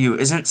next to you.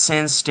 Isn't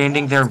Sans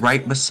standing Oh, there let's go see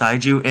right what.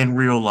 beside you in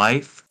real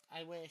life?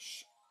 I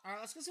wish. All right,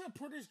 let's go see what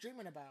Porter's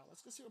dreaming about.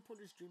 Let's go see what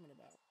Porter's dreaming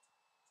about.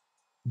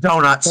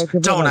 Donuts, talking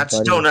about my donuts,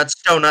 buddy? donuts,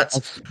 donuts.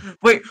 That's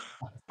Wait,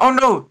 oh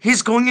no,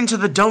 he's going into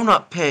the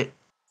donut pit.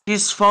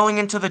 He's falling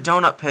into the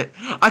donut pit.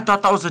 I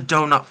thought that was a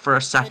donut for a It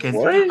is second. a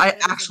What? donut. I It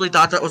is a actually donut.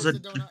 thought that It was is a.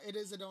 a donut. It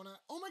is a donut.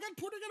 Oh my god,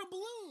 Porter got a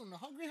balloon!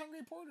 Hungry, hungry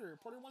Porter.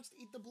 Porter wants to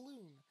eat the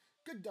balloon.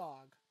 Good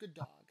dog. Good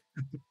dog.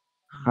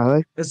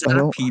 Is I that a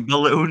don't. pea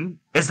balloon?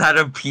 Is that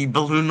a pea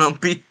balloon,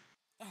 Umpy?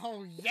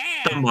 Oh The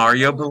yeah! You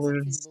Mario know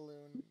it's a pea balloons?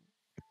 balloon.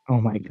 Oh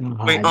my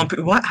Wait, god.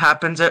 Umpy, what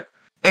happens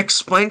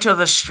explain to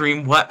the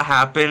stream what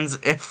happens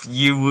if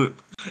you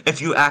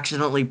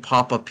accidentally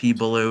pop a pea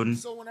balloon.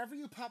 So whenever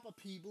you pop a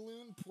pea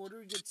balloon,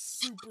 Porter gets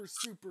super,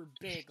 super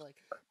big, like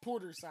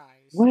Porter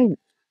size. Why?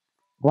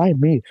 Why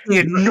me?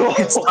 No,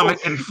 His stomach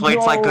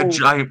inflates like a no,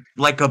 giant,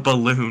 like a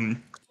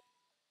balloon.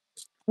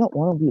 I don't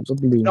want to be a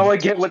balloon. no! I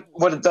get what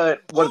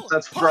Oh,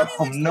 that's from. Palmy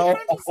wants to be No,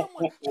 friends with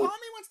someone.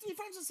 Palmy wants to be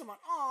friends with someone.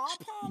 Aw,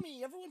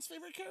 Palmy, everyone's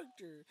favorite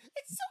character.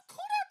 It's so cold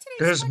out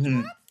There's. today,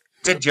 SpongeBob.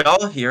 Did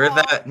y'all hear Aw.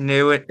 that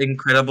new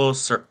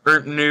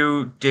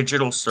new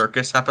digital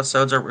circus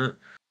episodes are?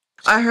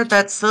 I heard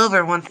that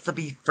Silver wants to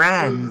be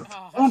friends.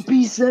 Oh,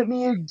 Umpy sent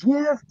me a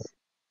gift.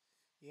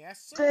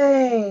 yes, sir. I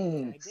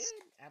Thanks. did.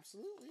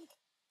 Absolutely.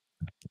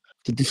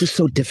 Dude, this is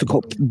so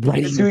difficult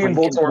writing It's the Huey and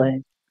bike and Voltor.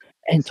 playing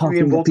and It's Huey talking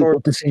and to people Voltor.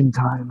 at the same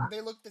time.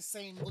 They look the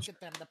same. Look at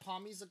them. The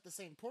Palmies look the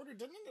same. Porter,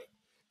 didn't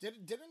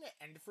it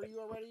end for you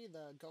already?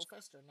 The Go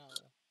Fest or no?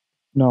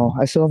 No,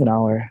 I still have an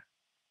hour.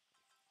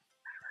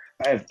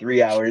 I have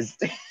 3 hours.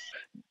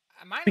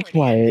 Mine Be already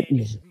quiet.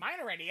 ended. Mine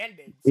already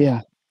ended. So.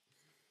 Yeah.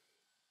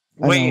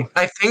 Wait,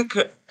 I think,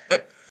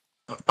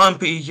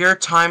 Umpy, your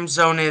time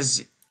zone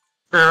is,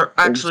 or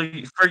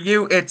actually, for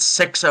you, it's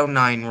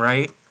 6:09,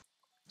 right?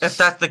 If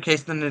that's the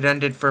case, then it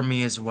ended for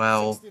me as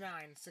well.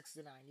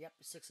 69. Yep,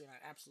 69.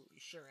 Absolutely.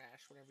 Sure,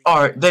 Ash. Whatever you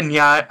Alright, want. then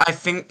yeah, I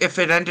think if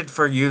it ended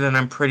for you, then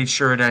I'm pretty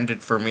sure it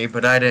ended for me,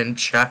 but I didn't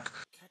check.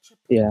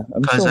 Yeah,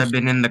 I'm Because still. I've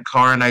been in the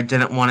car and I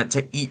didn't want it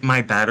to eat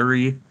my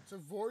battery.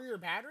 So, Warrior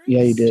batteries?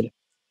 Yeah, you did.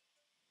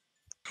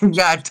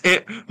 Yeah,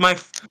 my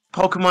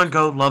Pokemon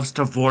Go loves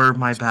to vor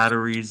my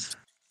batteries.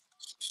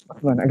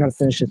 Come on, I gotta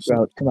finish this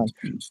route. Come on.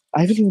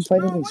 I haven't even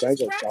played Oh, any what does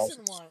Zygarde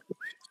Braxton calls. want?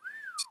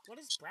 What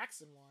does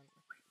Braxton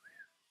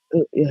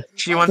want? Yeah.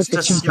 She Oh, wants Put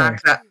the to team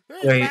smack that.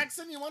 Hey, Wait,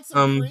 Braxton, you want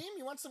some cream?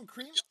 You want some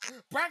cream?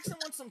 Braxton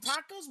wants some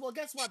tacos? Well,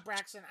 guess what,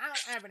 Braxton? I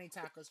don't have any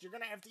tacos. You're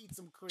gonna have to eat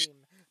some cream.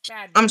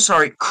 Bad I'm choice.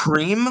 sorry,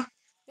 cream?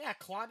 Yeah,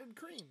 clotted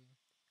cream.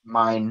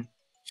 Mine.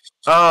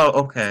 Oh,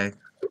 okay.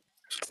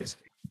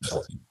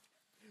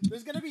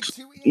 There's gonna be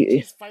two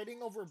ENGs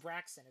fighting over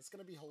Braxton. It's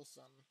gonna be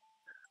wholesome.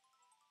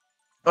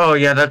 Oh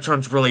yeah, that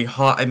sounds really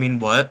hot. I mean,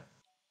 what?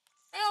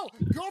 Oh,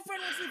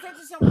 girlfriend wants to be friends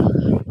with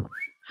someone.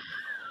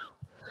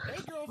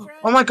 Hey, girlfriend.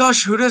 Oh my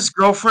gosh, who does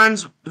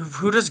girlfriend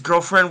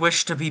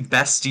wish to be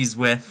besties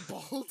with?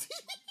 Baldy?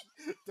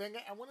 Dang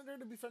it, I wanted her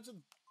to be friends with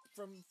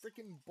from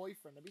freaking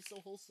boyfriend. That'd be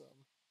so wholesome.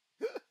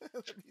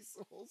 That'd be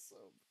so wholesome.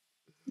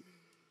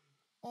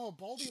 Oh,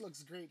 Baldy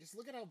looks great. Just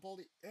look at how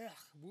Baldy. Ugh,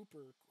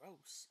 Whooper.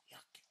 Gross.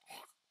 Yuck.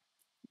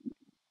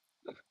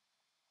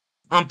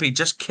 Umpy,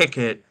 just kick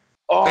it.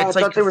 Oh, It's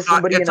I like thought there was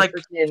somebody in it's a like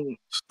freaking.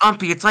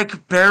 Umpy, it's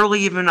like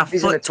barely even a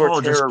He's in a foot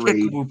tall. Just Torterra kick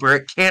raid. Whooper.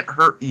 It can't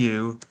hurt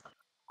you.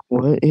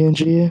 What,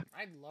 Angie?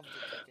 I'd love to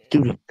kick it.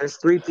 Dude, There's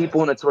 3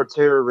 people in a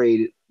Torterra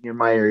raid near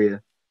my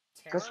area.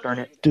 Gosh Terra darn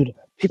it. raid? dude,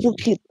 people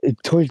keep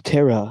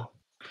Torterra.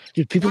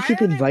 Dude, people Why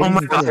keep are they inviting Oh me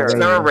my to god, the Torterra.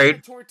 Terra raid.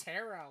 raid.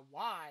 Torterra.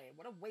 Why?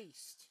 What a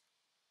waste.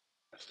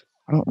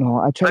 I don't know.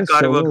 I try I to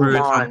gotta solo. agree Come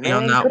with on, Umpy on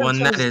man. You that could have one.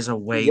 That chose is a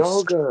waste.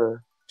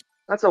 Yoga.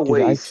 That's a Dude,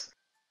 waste.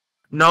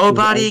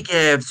 Nobody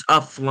gives a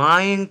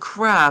flying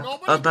crap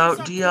Nobody about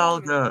gives a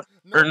Porter. Dialga.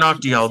 Or Nobody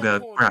not gives a Dialga,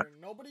 Porter. crap.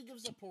 Nobody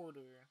gives a Porter.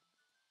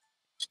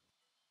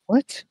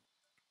 What?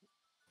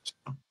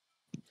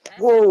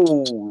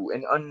 Whoa!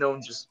 An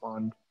unknown just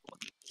spawned.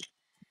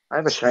 I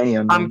have a shiny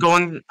I'm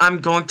unknown.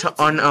 going to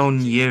unown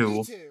Me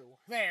you. too.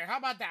 There, how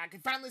about that? I can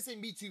finally say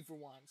me too for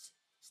once.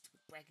 Stupid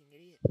bragging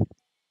idiot.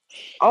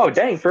 Oh,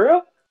 dang, for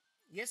real?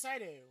 Yes, I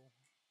do.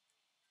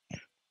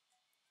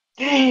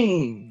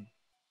 Dang!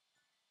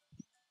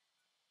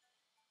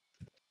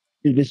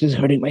 Dude, this is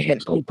hurting my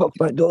hand playing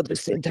Pokemon Go at the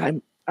same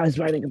time I was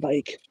riding a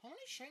bike. How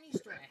many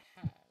shinies do I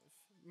have?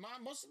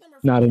 Most of them are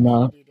from Not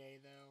enough. Community Day,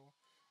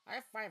 though. I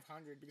have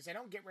 500 because I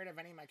don't get rid of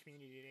any of my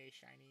Community Day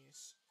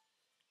shinies.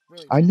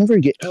 Really I don't. never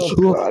get. Oh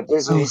god,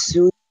 there's a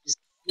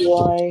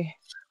Why?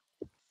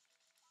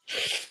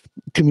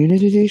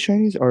 Community Day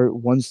shinies are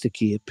ones to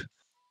keep.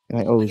 And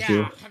I Well, always yeah,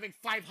 do. having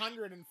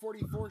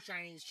 544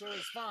 shinies sure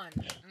is fun.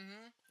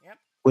 Yep.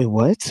 Wait,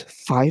 what?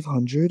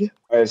 500?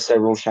 I have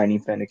several shiny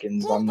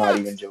Fennekins. I'm not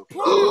even joking.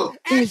 Porter!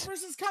 Ash Guys.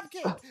 versus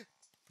Cupcake!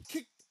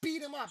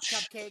 Beat him up,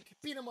 Cupcake.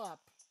 Beat him up.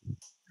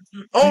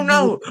 Oh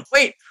no!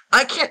 Wait,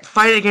 I can't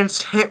fight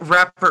against Hit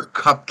Rapper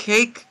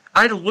Cupcake.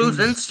 I'd lose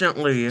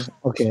instantly.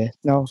 Okay,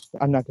 no,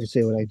 I'm not gonna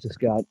say what I just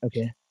got.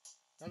 Okay.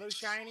 Another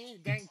shiny?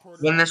 Dang,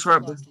 Porter. When You're this so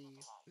rep- lucky.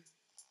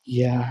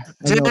 Yeah,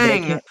 I know, but I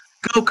Dang! can't.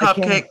 Go I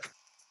can't. Cupcake!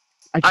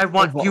 I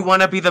want you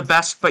want to be the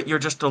best, but you're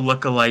just a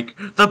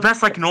lookalike. The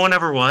best, like no one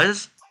ever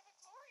was.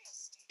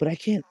 But I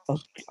can't.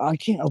 I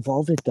can't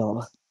evolve it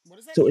though. What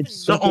does that So even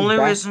it's The mean? only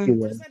vascular. reason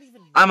What does that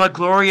even mean? I'm a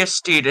glorious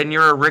steed and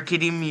you're a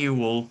rickety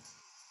mule.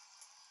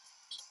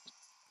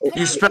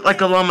 You spit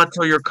like a llama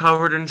till you're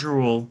covered in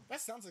drool.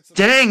 That sounds like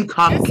something. Dang, That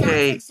sounds like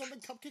Cupcake! something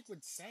Cupcake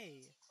would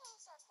say.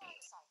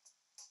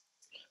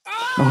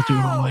 Oh, the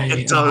wrong Oh! way.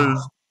 It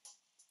does.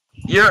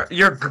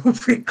 Your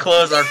goofy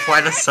clothes are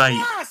quite a sight.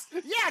 Lost!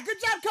 Yeah, good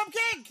job,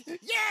 Cupcake!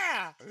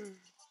 Yeah!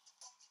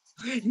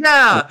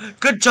 Yeah!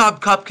 Good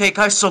job, Cupcake,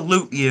 I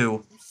salute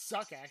you! You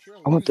suck, Ash. You're a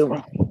I want the loser.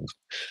 wrong.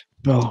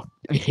 Bro,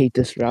 I hate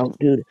this route,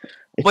 dude.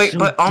 It's Wait, so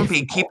but Umpy,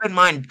 keep difficult. in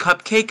mind,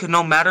 Cupcake,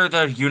 no matter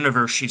the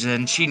universe she's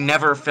in, she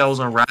never fails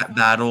a rap I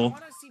battle.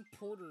 want to see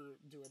Porter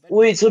do it.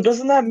 Wait, so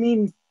doesn't that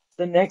mean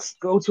the next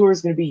Go Tour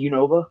is gonna be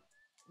Unova?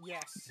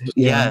 Yes.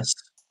 Yeah. Yes.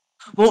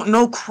 Well,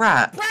 no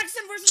crap.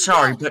 Braxton versus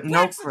Sorry, Go! but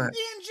no Braxton! crap.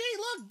 ENG,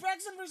 look!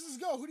 Braxton versus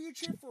Go! Who do you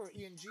cheer for,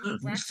 ENG?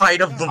 Braxton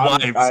Fight or of the Go?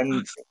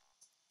 wives.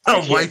 I A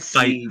can't wife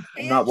fight. see.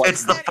 I'm not ENG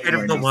It's watching the the said, fight stream of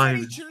right the ENG now. said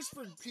he wives.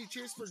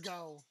 cheers for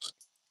Go.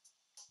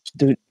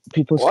 Dude,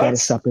 people's gotta What?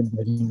 stop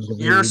inventing the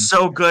You're rage.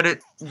 so good at.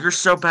 You're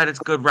so bad at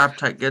good rap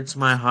type gets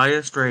my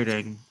highest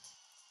rating.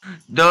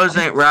 Those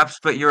ain't raps,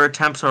 but your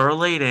attempts are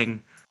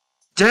elating.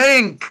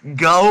 Dang,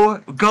 Go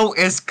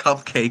is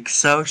Cupcake,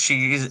 so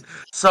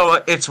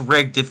it's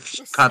rigged if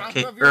The sound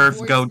Cupcake of your or if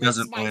voice Go makes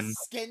doesn't my win.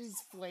 skins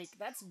flake.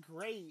 That's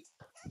great.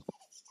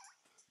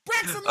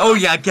 Braxton Oh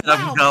lost! yeah, get him,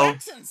 Wow, Go.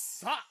 Braxton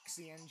sucks,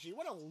 ENG.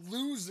 What a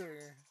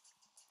loser.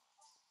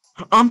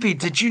 Umpy,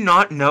 did you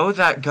not know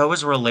that Go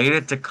is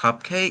related to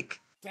Cupcake?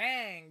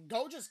 Dang,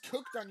 Go just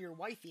cooked on your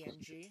wife,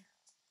 ENG.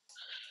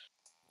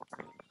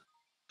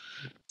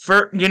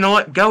 You know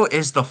what? Go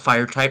is the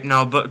fire type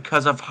now, but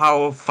because of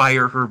how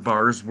fire her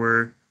bars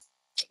were.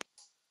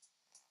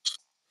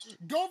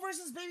 Go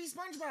versus Baby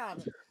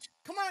SpongeBob.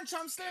 Come on,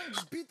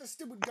 Chumsting, beat the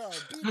stupid Go.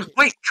 Beat it.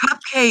 Wait,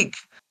 Cupcake!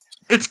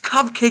 It's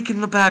Cupcake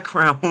in the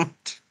background.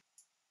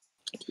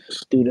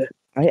 Dude,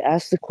 I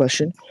asked the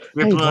question,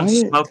 You're hey, blowing why?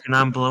 smoke and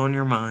I'm blowing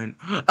your mind.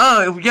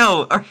 Oh,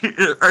 yo,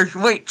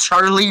 wait,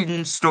 Charlie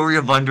and Story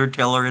of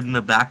Undertale are in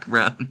the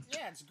background.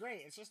 Yeah, it's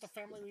great. It's just a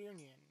family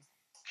reunion.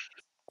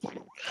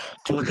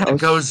 Look Dude, I at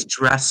was, Go's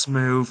dress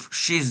move.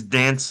 She's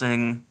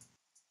dancing.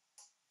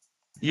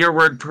 Your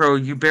word pro,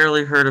 you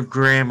barely heard of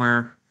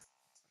grammar.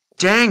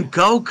 Dang,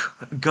 go.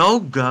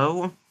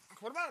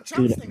 What about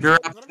dude, Chumsticks? Your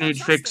What apps about need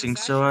Chumsticks, fixing, Ash?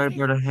 so Your I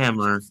brought a favorite. What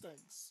about hammer.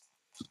 Chumsticks?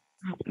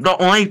 The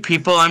only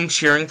people I'm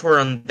cheering for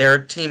on their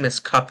team is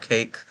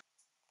Cupcake.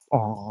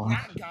 aw.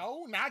 Not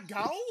Go? Not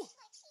Go?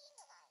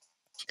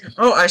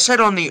 Oh, I said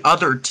on the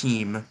other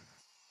team.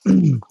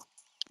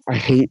 I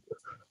hate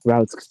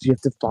routes because you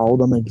have to follow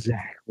them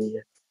exactly.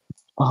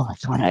 Oh my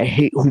god, I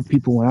hate who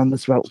people went on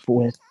this route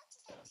with.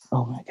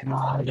 Oh my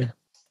god.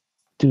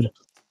 Dude,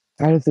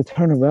 I have to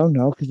turn around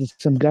now because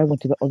some guy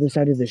went to the other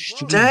side of the Bro.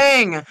 street.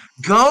 Dang!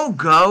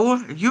 Go!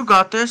 You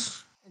got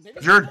this. Baby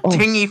Your SpongeBob. Oh.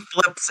 dinghy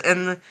flips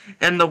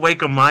in the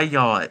wake of my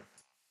yacht.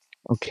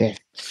 Okay,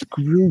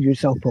 screw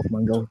yourself,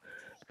 Pokemon Go,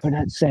 for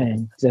not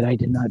saying that I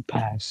did not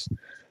pass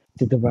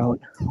to the route.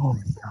 Oh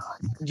my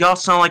god. Y'all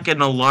sound like an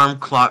alarm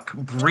clock.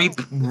 Breep,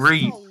 Bro, this is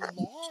breep.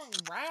 a long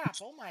rap.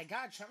 Oh my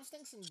god,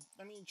 Chumsticks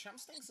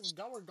and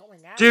Go are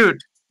going at it.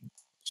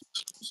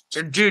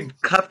 Dude,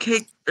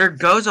 Cupcake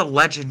Go's a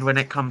legend when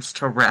it comes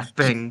to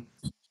rapping.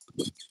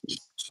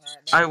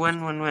 Alright, I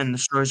win. The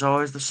story's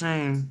always the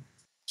same.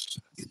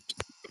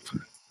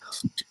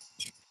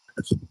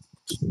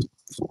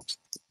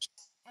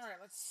 Alright,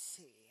 let's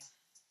see.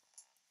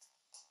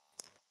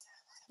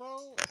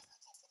 Bro.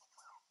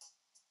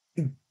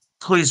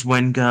 Please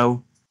win,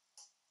 Go.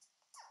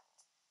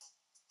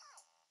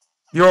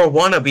 You're a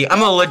wannabe.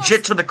 I'm a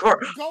legit to the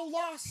core. Go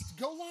lost.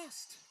 Go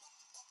lost.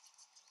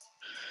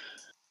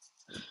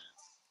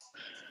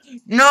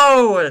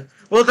 No!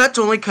 Well, that's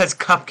only because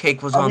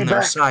Cupcake was I'll on be their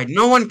back. side.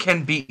 No one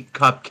can beat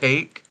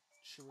Cupcake.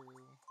 True.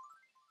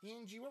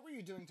 ENG, what were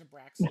you doing to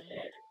Braxton?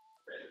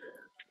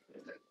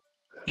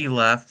 He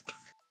left.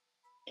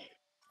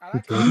 I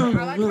like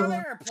how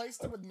they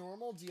replaced it with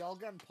normal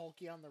Dialga and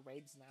Palkia on the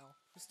raids now.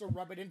 Just to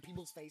rub it in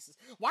people's faces.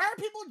 Why are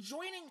people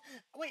joining?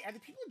 Wait, are the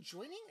people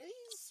joining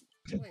these?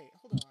 Wait,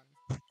 hold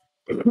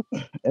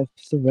on.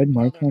 It's the red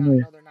mark on there.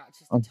 No, they're not. It's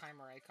just the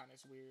timer icon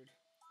is weird.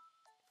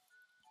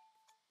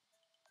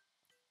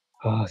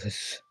 Oh,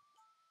 this.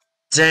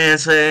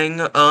 Dancing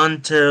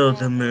until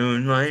the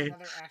moonlight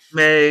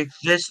makes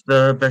this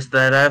the best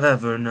that I've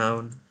ever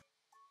known.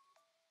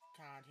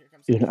 God,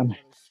 here comes Dude,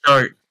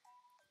 Start.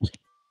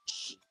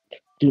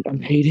 Dude, I'm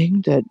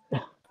hating that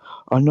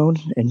Unknown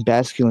and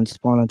Basculin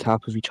spawn on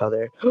top of each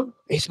other.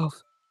 Acelf.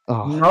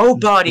 Oh,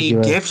 Nobody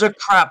gives a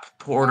crap,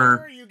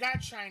 Porter. You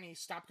got shiny.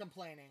 Stop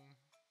complaining.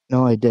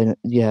 No, I didn't.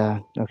 Yeah,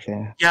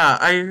 okay. Yeah,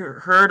 I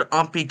heard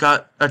Umpy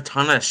got a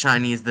ton of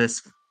shinies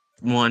this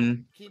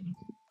one.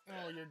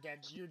 Oh, you're dead.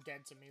 You're dead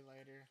to me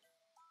later.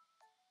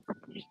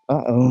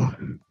 Uh-oh.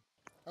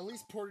 At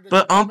least Porter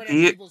doesn't But rub it in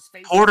Umpy, people's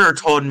faces.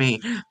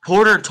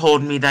 Porter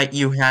told me that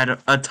you had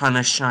a ton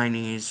of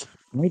shinies.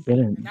 I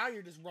didn't. And now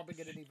you're just rubbing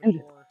it in even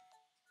more.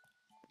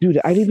 Dude,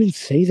 I didn't even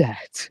say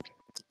that.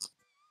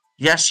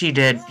 Yes, he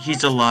did.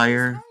 He's a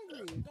liar.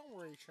 Hungry. Don't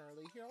worry,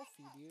 Charlie. Here, I'll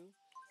feed you.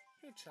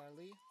 Here,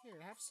 Charlie. Here,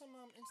 have some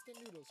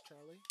instant noodles,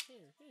 Charlie. Here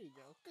you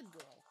go. Good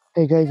girl.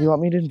 Hey guys, you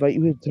want me to invite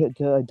you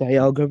to a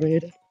Dialga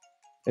raid?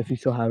 If you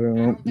still have a I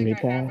remote don't think raid I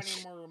have any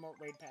pass. more remote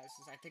raid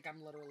passes. I think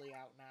I'm literally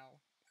out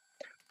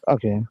now.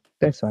 Okay,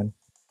 that's fine.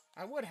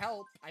 I would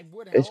help,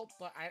 It's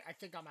but I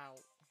think I'm out.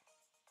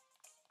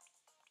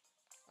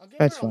 I'll give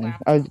her that's a fine.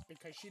 laptop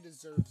because she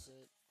deserves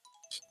it.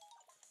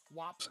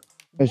 Wop.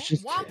 It's Womp,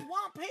 just womp,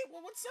 womp. Hey,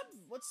 well, what's up?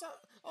 What's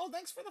up? Oh,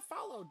 thanks for the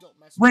follow. Don't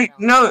mess with Wait,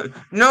 Alex.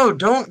 no,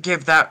 don't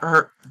give that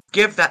her.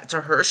 Give that to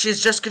her.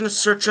 She's just gonna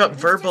search up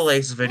It's just Verbalace look.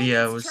 It's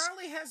videos.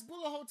 Charlie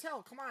Hasbula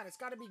Hotel. Come on, it's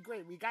got to be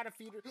great. We gotta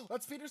feed her.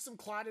 Let's feed her some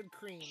clotted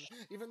cream,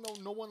 even though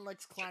no one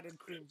likes clotted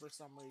cream for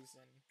some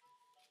reason.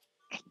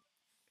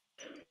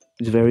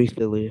 it's very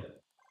silly.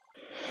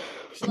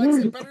 She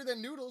likes it better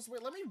than noodles.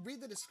 Wait, let me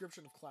read the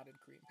description of clotted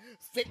cream.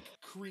 Thick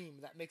cream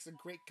that makes a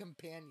great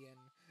companion.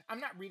 I'm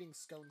not reading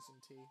scones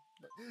and tea.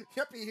 But,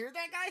 yep, you hear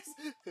that,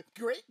 guys?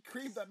 Great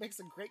cream that makes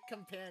a great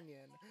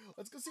companion.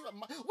 Let's go see what...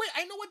 Wait,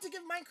 I know what to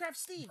give Minecraft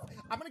Steve.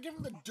 I'm going to give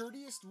him the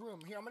dirtiest room.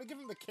 Here, I'm going to give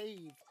him the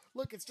cave.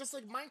 Look, it's just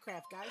like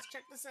Minecraft, guys.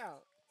 Check this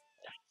out.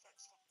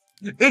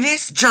 It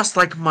is just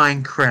like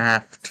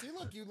Minecraft. See,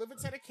 look, you live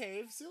inside a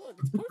cave. See, look,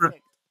 it's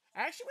perfect.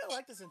 I actually really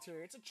like this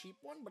interior. It's a cheap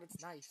one, but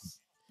it's nice.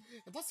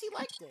 And plus, he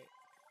liked it.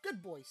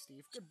 Good boy,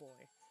 Steve. Good boy.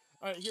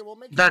 All right, here we'll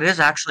make. That is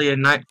actually a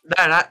nice.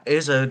 That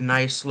is a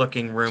nice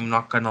looking room.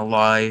 Not gonna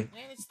lie. And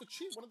it's the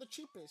one of the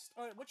cheapest.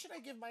 All right, what should I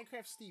give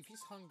Minecraft Steve?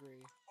 He's hungry.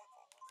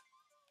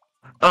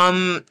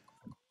 Um.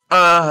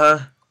 Uh.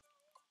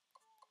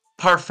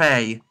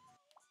 Parfait.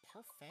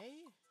 Parfait?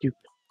 You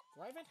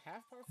Do I even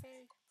have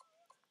parfait?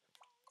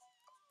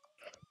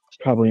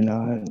 probably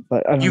not,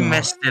 but I don't You Here, know.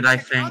 missed it, I I'll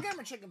think. give him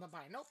a chicken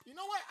papaya. Nope. You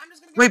know what? I'm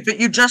just gonna give him Wait, a but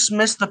chicken. you just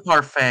missed the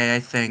parfait, I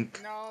think.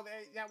 No,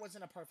 that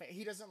wasn't a parfait.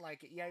 He doesn't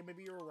like it. Yeah,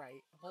 maybe you were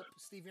right. Hope,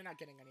 Steve, you're not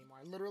getting any more.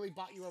 I literally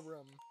bought you a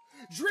room.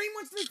 Dream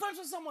wants to be friends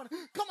with someone.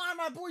 Come on,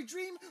 my boy,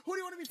 Dream. Who do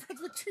you want to be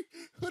friends with? Dream?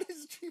 Who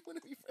does Dream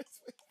want to be friends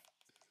with?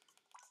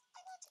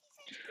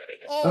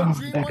 Oh, Oh,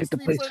 Dream back wants at to the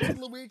be place. friends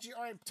with Luigi.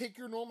 All right, take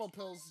your normal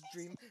pills,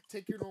 Dream.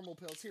 Take your normal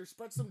pills. Here,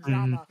 spread some Mm.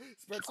 drama.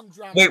 Spread some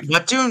drama, Wait,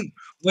 Dream.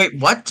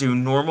 what do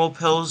normal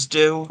pills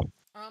do?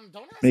 Don't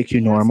ask Make you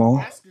me. normal.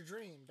 Ask your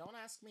Dream. Don't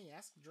ask me.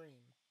 Ask Dream.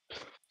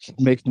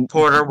 Make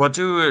Porter, what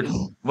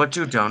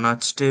do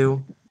donuts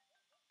do?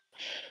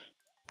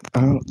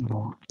 I don't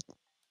know.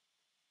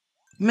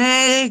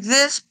 Make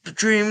this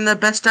dream the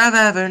best I've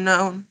ever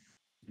known.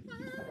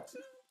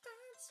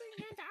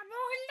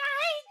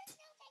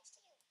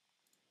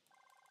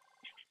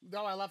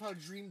 No, I love how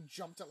Dream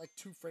jumped at like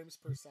 2 frames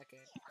per second.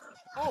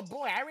 Oh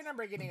boy, I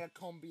remember getting a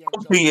Combi and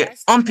Go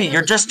Fest, and it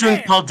You're was just doing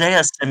mad.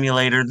 Paldea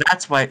Simulator.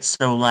 That's why it's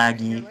so All right,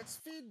 here, laggy.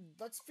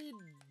 let's feed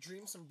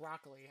Dream some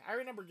broccoli. I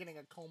remember getting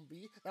a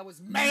Combi that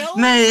was male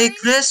Make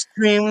frames. this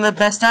dream the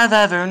best I've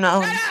ever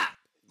known. Shut up!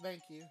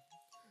 Thank you.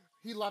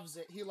 He loves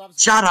it. He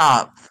loves. Shut broccoli.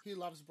 up. He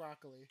loves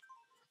broccoli.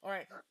 All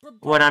right,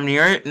 When I'm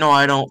near it, no,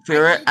 I don't I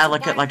fear it. need I to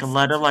look at buy like a this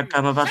letter, like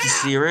I'm interior. about to Shut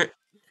up! sear it.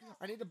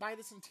 I need to buy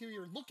this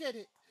interior. Look at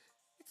it.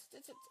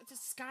 It's a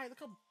sky. Look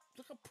how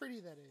pretty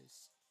that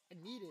is. I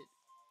need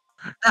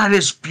it. That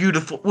is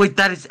beautiful. Wait,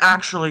 that is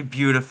actually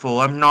beautiful.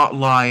 I'm not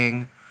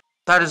lying.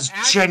 That Oh, is Ash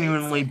hates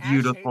genuinely it. Ash hates it.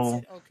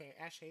 beautiful. Okay,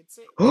 Ash hates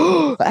it.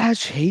 Nice.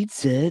 Ash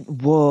hates it.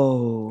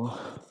 Whoa.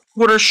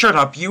 Porter, shut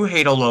up. You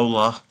hate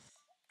Alola.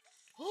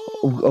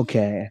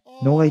 Okay.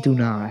 No, I do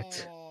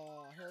not.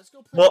 Oh, here, let's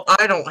go play Well, with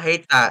the I dog. don't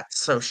hate that,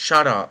 so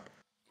shut up.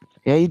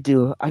 Yeah, you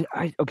do.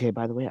 Okay,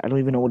 by the way, I don't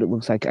even know what it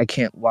looks like. I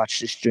can't watch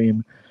the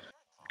stream.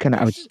 Kind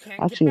of Yes, you outs. can.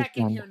 Get Actually, I back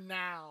in can. here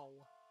now.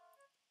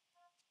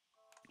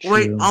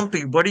 Wait, True.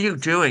 Umpy, what are you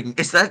doing?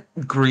 Is that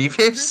Grievous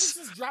Grievous?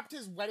 just dropped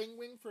his wedding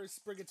ring for his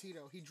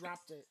Sprigatito. He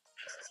dropped it.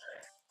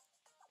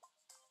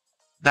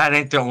 That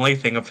ain't the only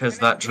thing of his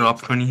An that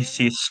dropped when engagement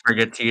he ring? sees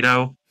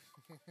Sprigatito.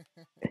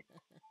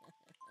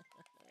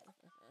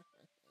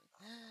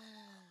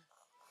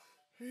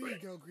 Here you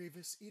go,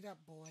 Grievous. Eat up,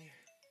 boy.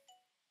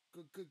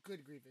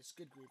 Good, Grievous.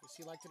 Good, Grievous.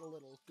 He liked it a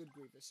little. Good,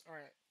 Grievous. All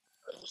right.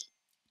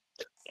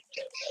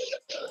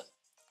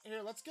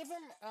 Here, let's give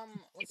him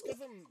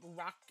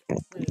rock.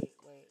 Wait.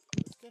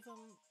 Let's give him.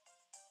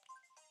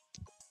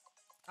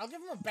 I'll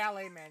give him a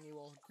ballet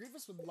manual.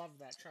 Grievous would love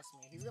that. Trust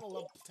me. He's gonna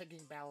love taking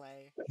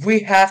ballet. We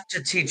have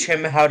to teach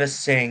him how to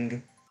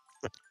sing.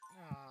 Oh,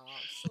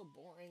 it's so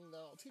boring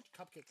though. I'll teach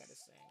Cupcake how to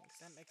sing.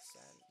 That makes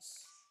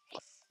sense.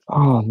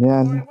 Oh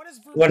man, Alright, what is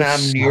When Verbal this I'm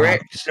Ace near want?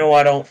 it, sucks. no,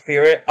 I don't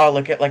fear it. I'll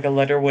look at like a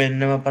letter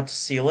when I'm about to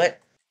seal it.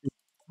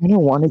 I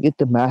don't want to get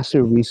the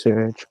master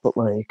research, but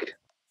like,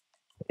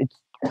 it's.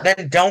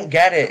 Then don't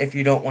get it if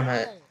you don't want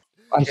to. Don't.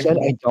 I If said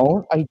I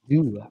don't. I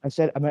do.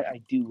 I meant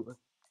I do.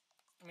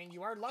 I mean,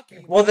 you are lucky.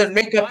 You well, may as then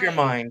well make up buy your it.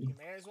 mind. You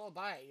may as well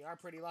buy it. You are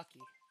pretty lucky.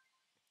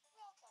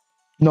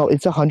 No,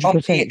 it's Umpy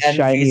 100% envies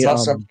shiny.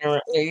 us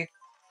apparently.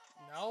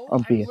 No,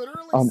 I'm Umpy.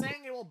 literally Um,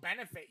 saying it will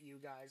benefit you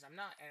guys. I'm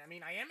not. I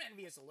mean, I am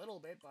envious a little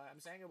bit, but I'm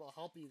saying it will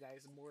help you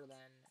guys more than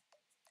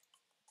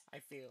I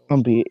feel.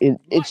 Umpy.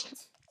 What?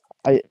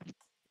 I.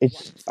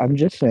 It's. What? I'm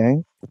just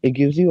saying. It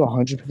gives you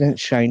 100%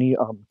 shiny.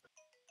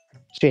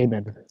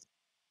 Shaman.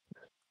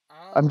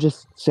 I'm Oh.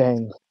 just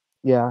saying.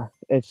 Yeah,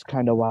 it's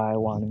kind of why I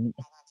want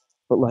it.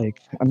 but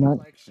like I I'm do not.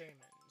 like shamans.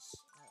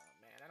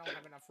 Oh man, I don't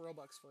have enough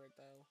Robux for it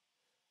though.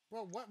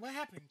 Bro, what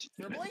happened?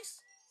 Verbalace?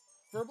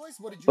 Verbalace,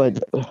 what did you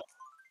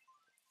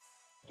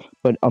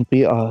But get?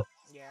 Umpy,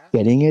 Yeah.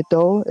 getting it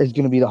though is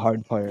gonna be the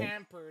hard part.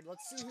 Pampered.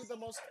 Let's see who the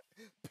most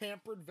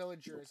pampered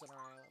villager is on our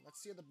island.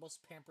 Let's see who the most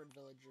pampered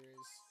villager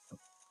is.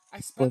 I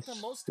spent the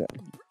What's most.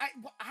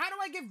 How do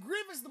I give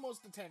Grievous the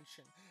most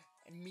attention?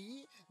 And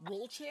me?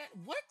 Roll chat?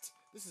 What?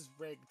 This is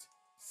rigged.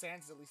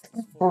 Sans at least is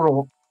full.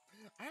 Bro.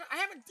 I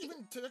haven't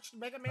even touched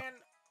Mega Man.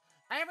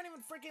 I haven't even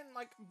freaking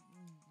like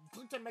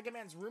clicked on Mega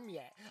Man's room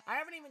yet. I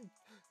haven't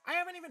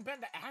even been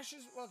to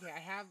Ash's. Okay, I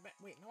have been.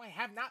 Wait, no, I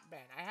have not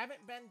been. I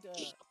haven't been to.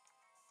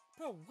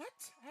 Bro, what?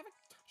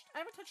 I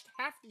haven't touched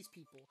half these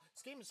people.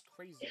 This game is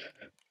crazy.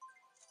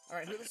 All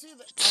right, here. Let's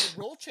see.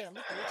 Roll Chan.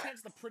 Look, Roll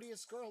Chan's the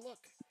prettiest girl. Look,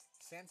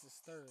 Sans is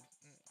third.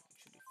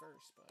 Should be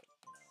first, but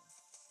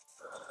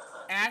you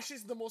know. Ash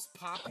is the most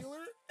popular.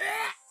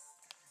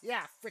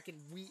 Yeah, freaking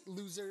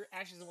loser.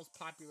 Ash is the most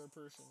popular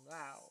person.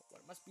 Wow, what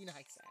it must be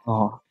nice. Ash.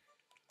 oh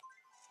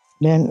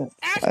man?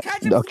 Ash Ketchum's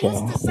the most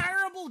Okay.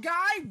 desirable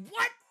guy.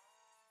 What?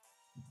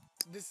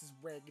 This is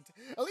rigged.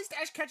 At least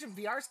Ash Ketchum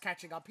VR's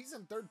catching up. He's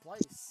in third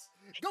place.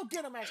 Go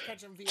get him, Ash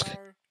Ketchum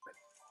VR.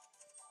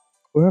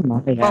 Where am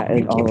I Well, at in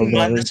keep all of in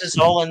mind this those? is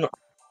all in.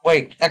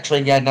 Wait,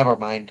 actually, yeah, never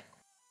mind.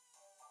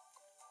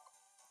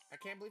 I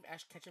can't believe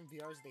Ash Ketchum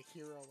VR is the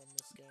hero in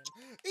this game.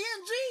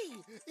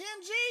 ENG!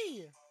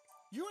 ENG!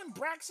 You and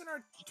Braxton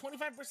are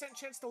 25%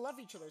 chance to love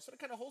each other. Sort of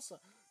kind of wholesome.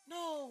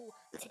 No,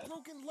 it's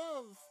broken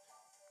love.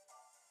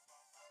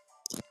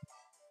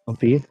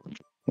 Umpy,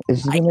 this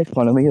is gonna make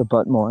fun of me a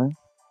bit more,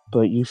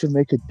 but you should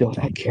make a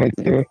donut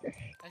character.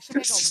 I should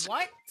make a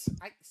what?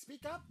 I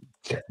speak up.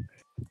 You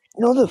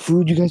know the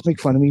food you guys make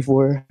fun of me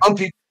for?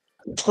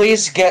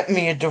 Please get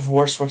me a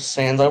divorce with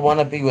Sans. I want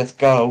to be with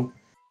Go.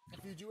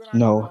 If you do it on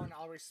your No. own,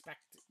 I'll respect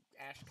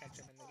Ash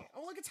Ketchum in the game.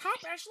 Oh, look, it's Hop,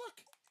 Ash, look.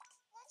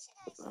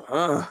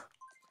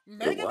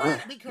 Mega what?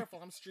 Man, be careful,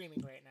 I'm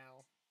streaming right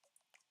now.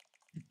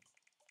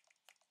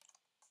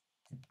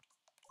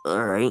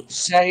 Alright.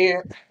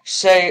 Say.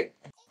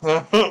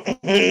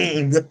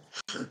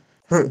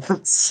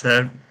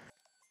 Sad.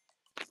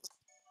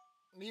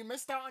 You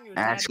missed out on your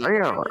dad, Actually,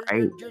 Mega Man.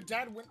 alright. Your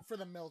dad went for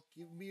the milk.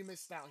 You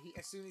missed out.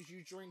 As soon as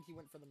you joined, he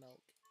went for the milk.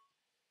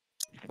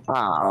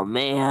 Oh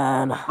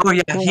man. Oh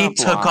yeah, Hang he up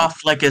took on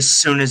off like as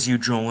soon as you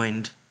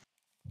joined.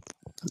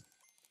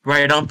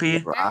 Right,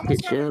 Umpy?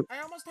 rocket ship. I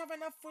almost have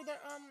enough for the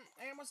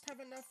I almost have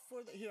enough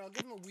for the. Here, I'll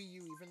give him a Wii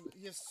U. Even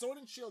yes, Sword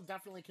and Shield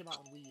definitely came out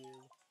on Wii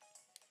U.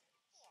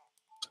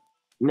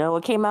 No,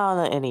 it came out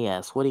on the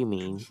NES. What do you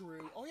mean?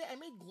 True. Oh yeah, I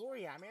made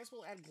Gloria. I may as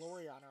well add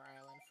Gloria on our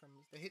island from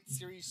the hit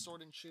series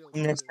Sword and Shield.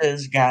 Too.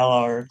 Mrs.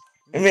 Galar.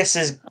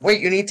 Wait,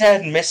 you need to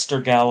add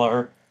Mr.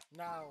 Galar.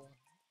 No.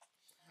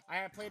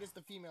 I played as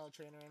the female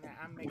trainer, and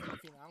I'm making the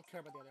female. I don't care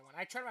about the other one.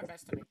 I tried my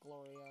best to make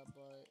Gloria,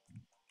 but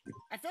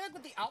I feel like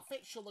with the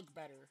outfit, she'll look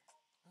better.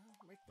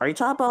 Are you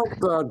talking about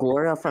the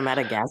Gloria from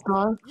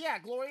Madagascar? Yeah,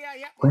 Gloria.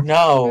 Yeah.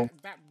 No.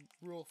 That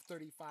Rule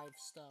 35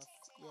 stuff.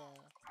 Yeah.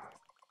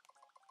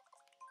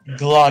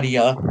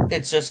 Glaudia.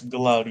 It's just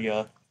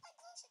Glaudia.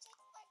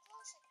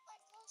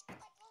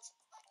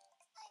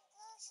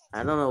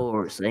 I don't know what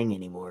we're saying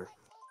anymore.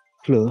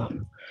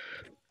 Clue.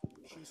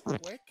 She's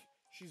quick.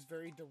 She's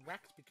very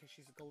direct because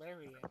she's a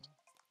Galarian.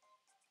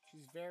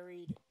 She's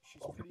varied.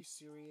 She's pretty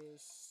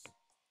serious.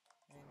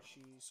 And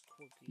she's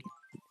quirky.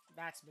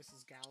 That's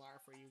Mrs. Galar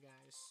for you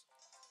guys.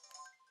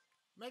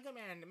 Mega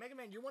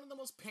Man, you're one of the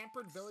most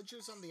pampered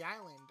villagers on the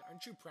island.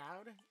 Aren't you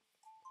proud?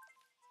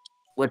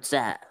 What's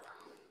that?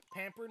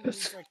 Pampered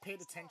means like paid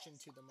attention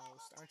to the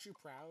most. Aren't you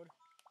proud?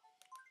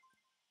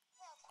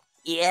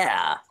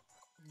 Yeah.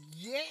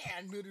 Yeah,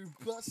 Knitter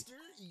Buster.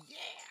 Yeah.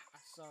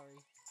 Sorry.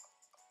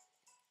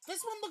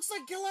 This one looks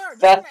like Galar.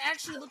 This one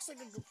actually looks like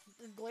a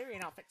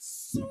Galarian outfit.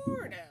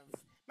 Sort of.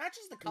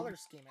 Matches the color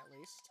scheme at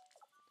least.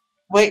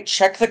 Wait,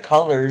 check the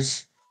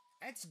colors.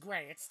 It's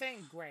gray. It's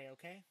staying gray,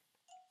 okay?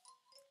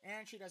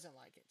 And she doesn't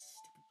like it.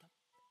 Stupid.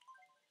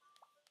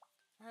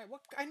 Alright,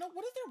 what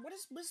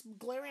does Miss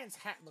Galarian's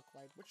hat look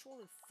like? Which one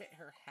would fit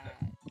her hat?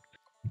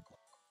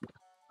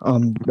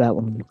 That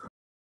one.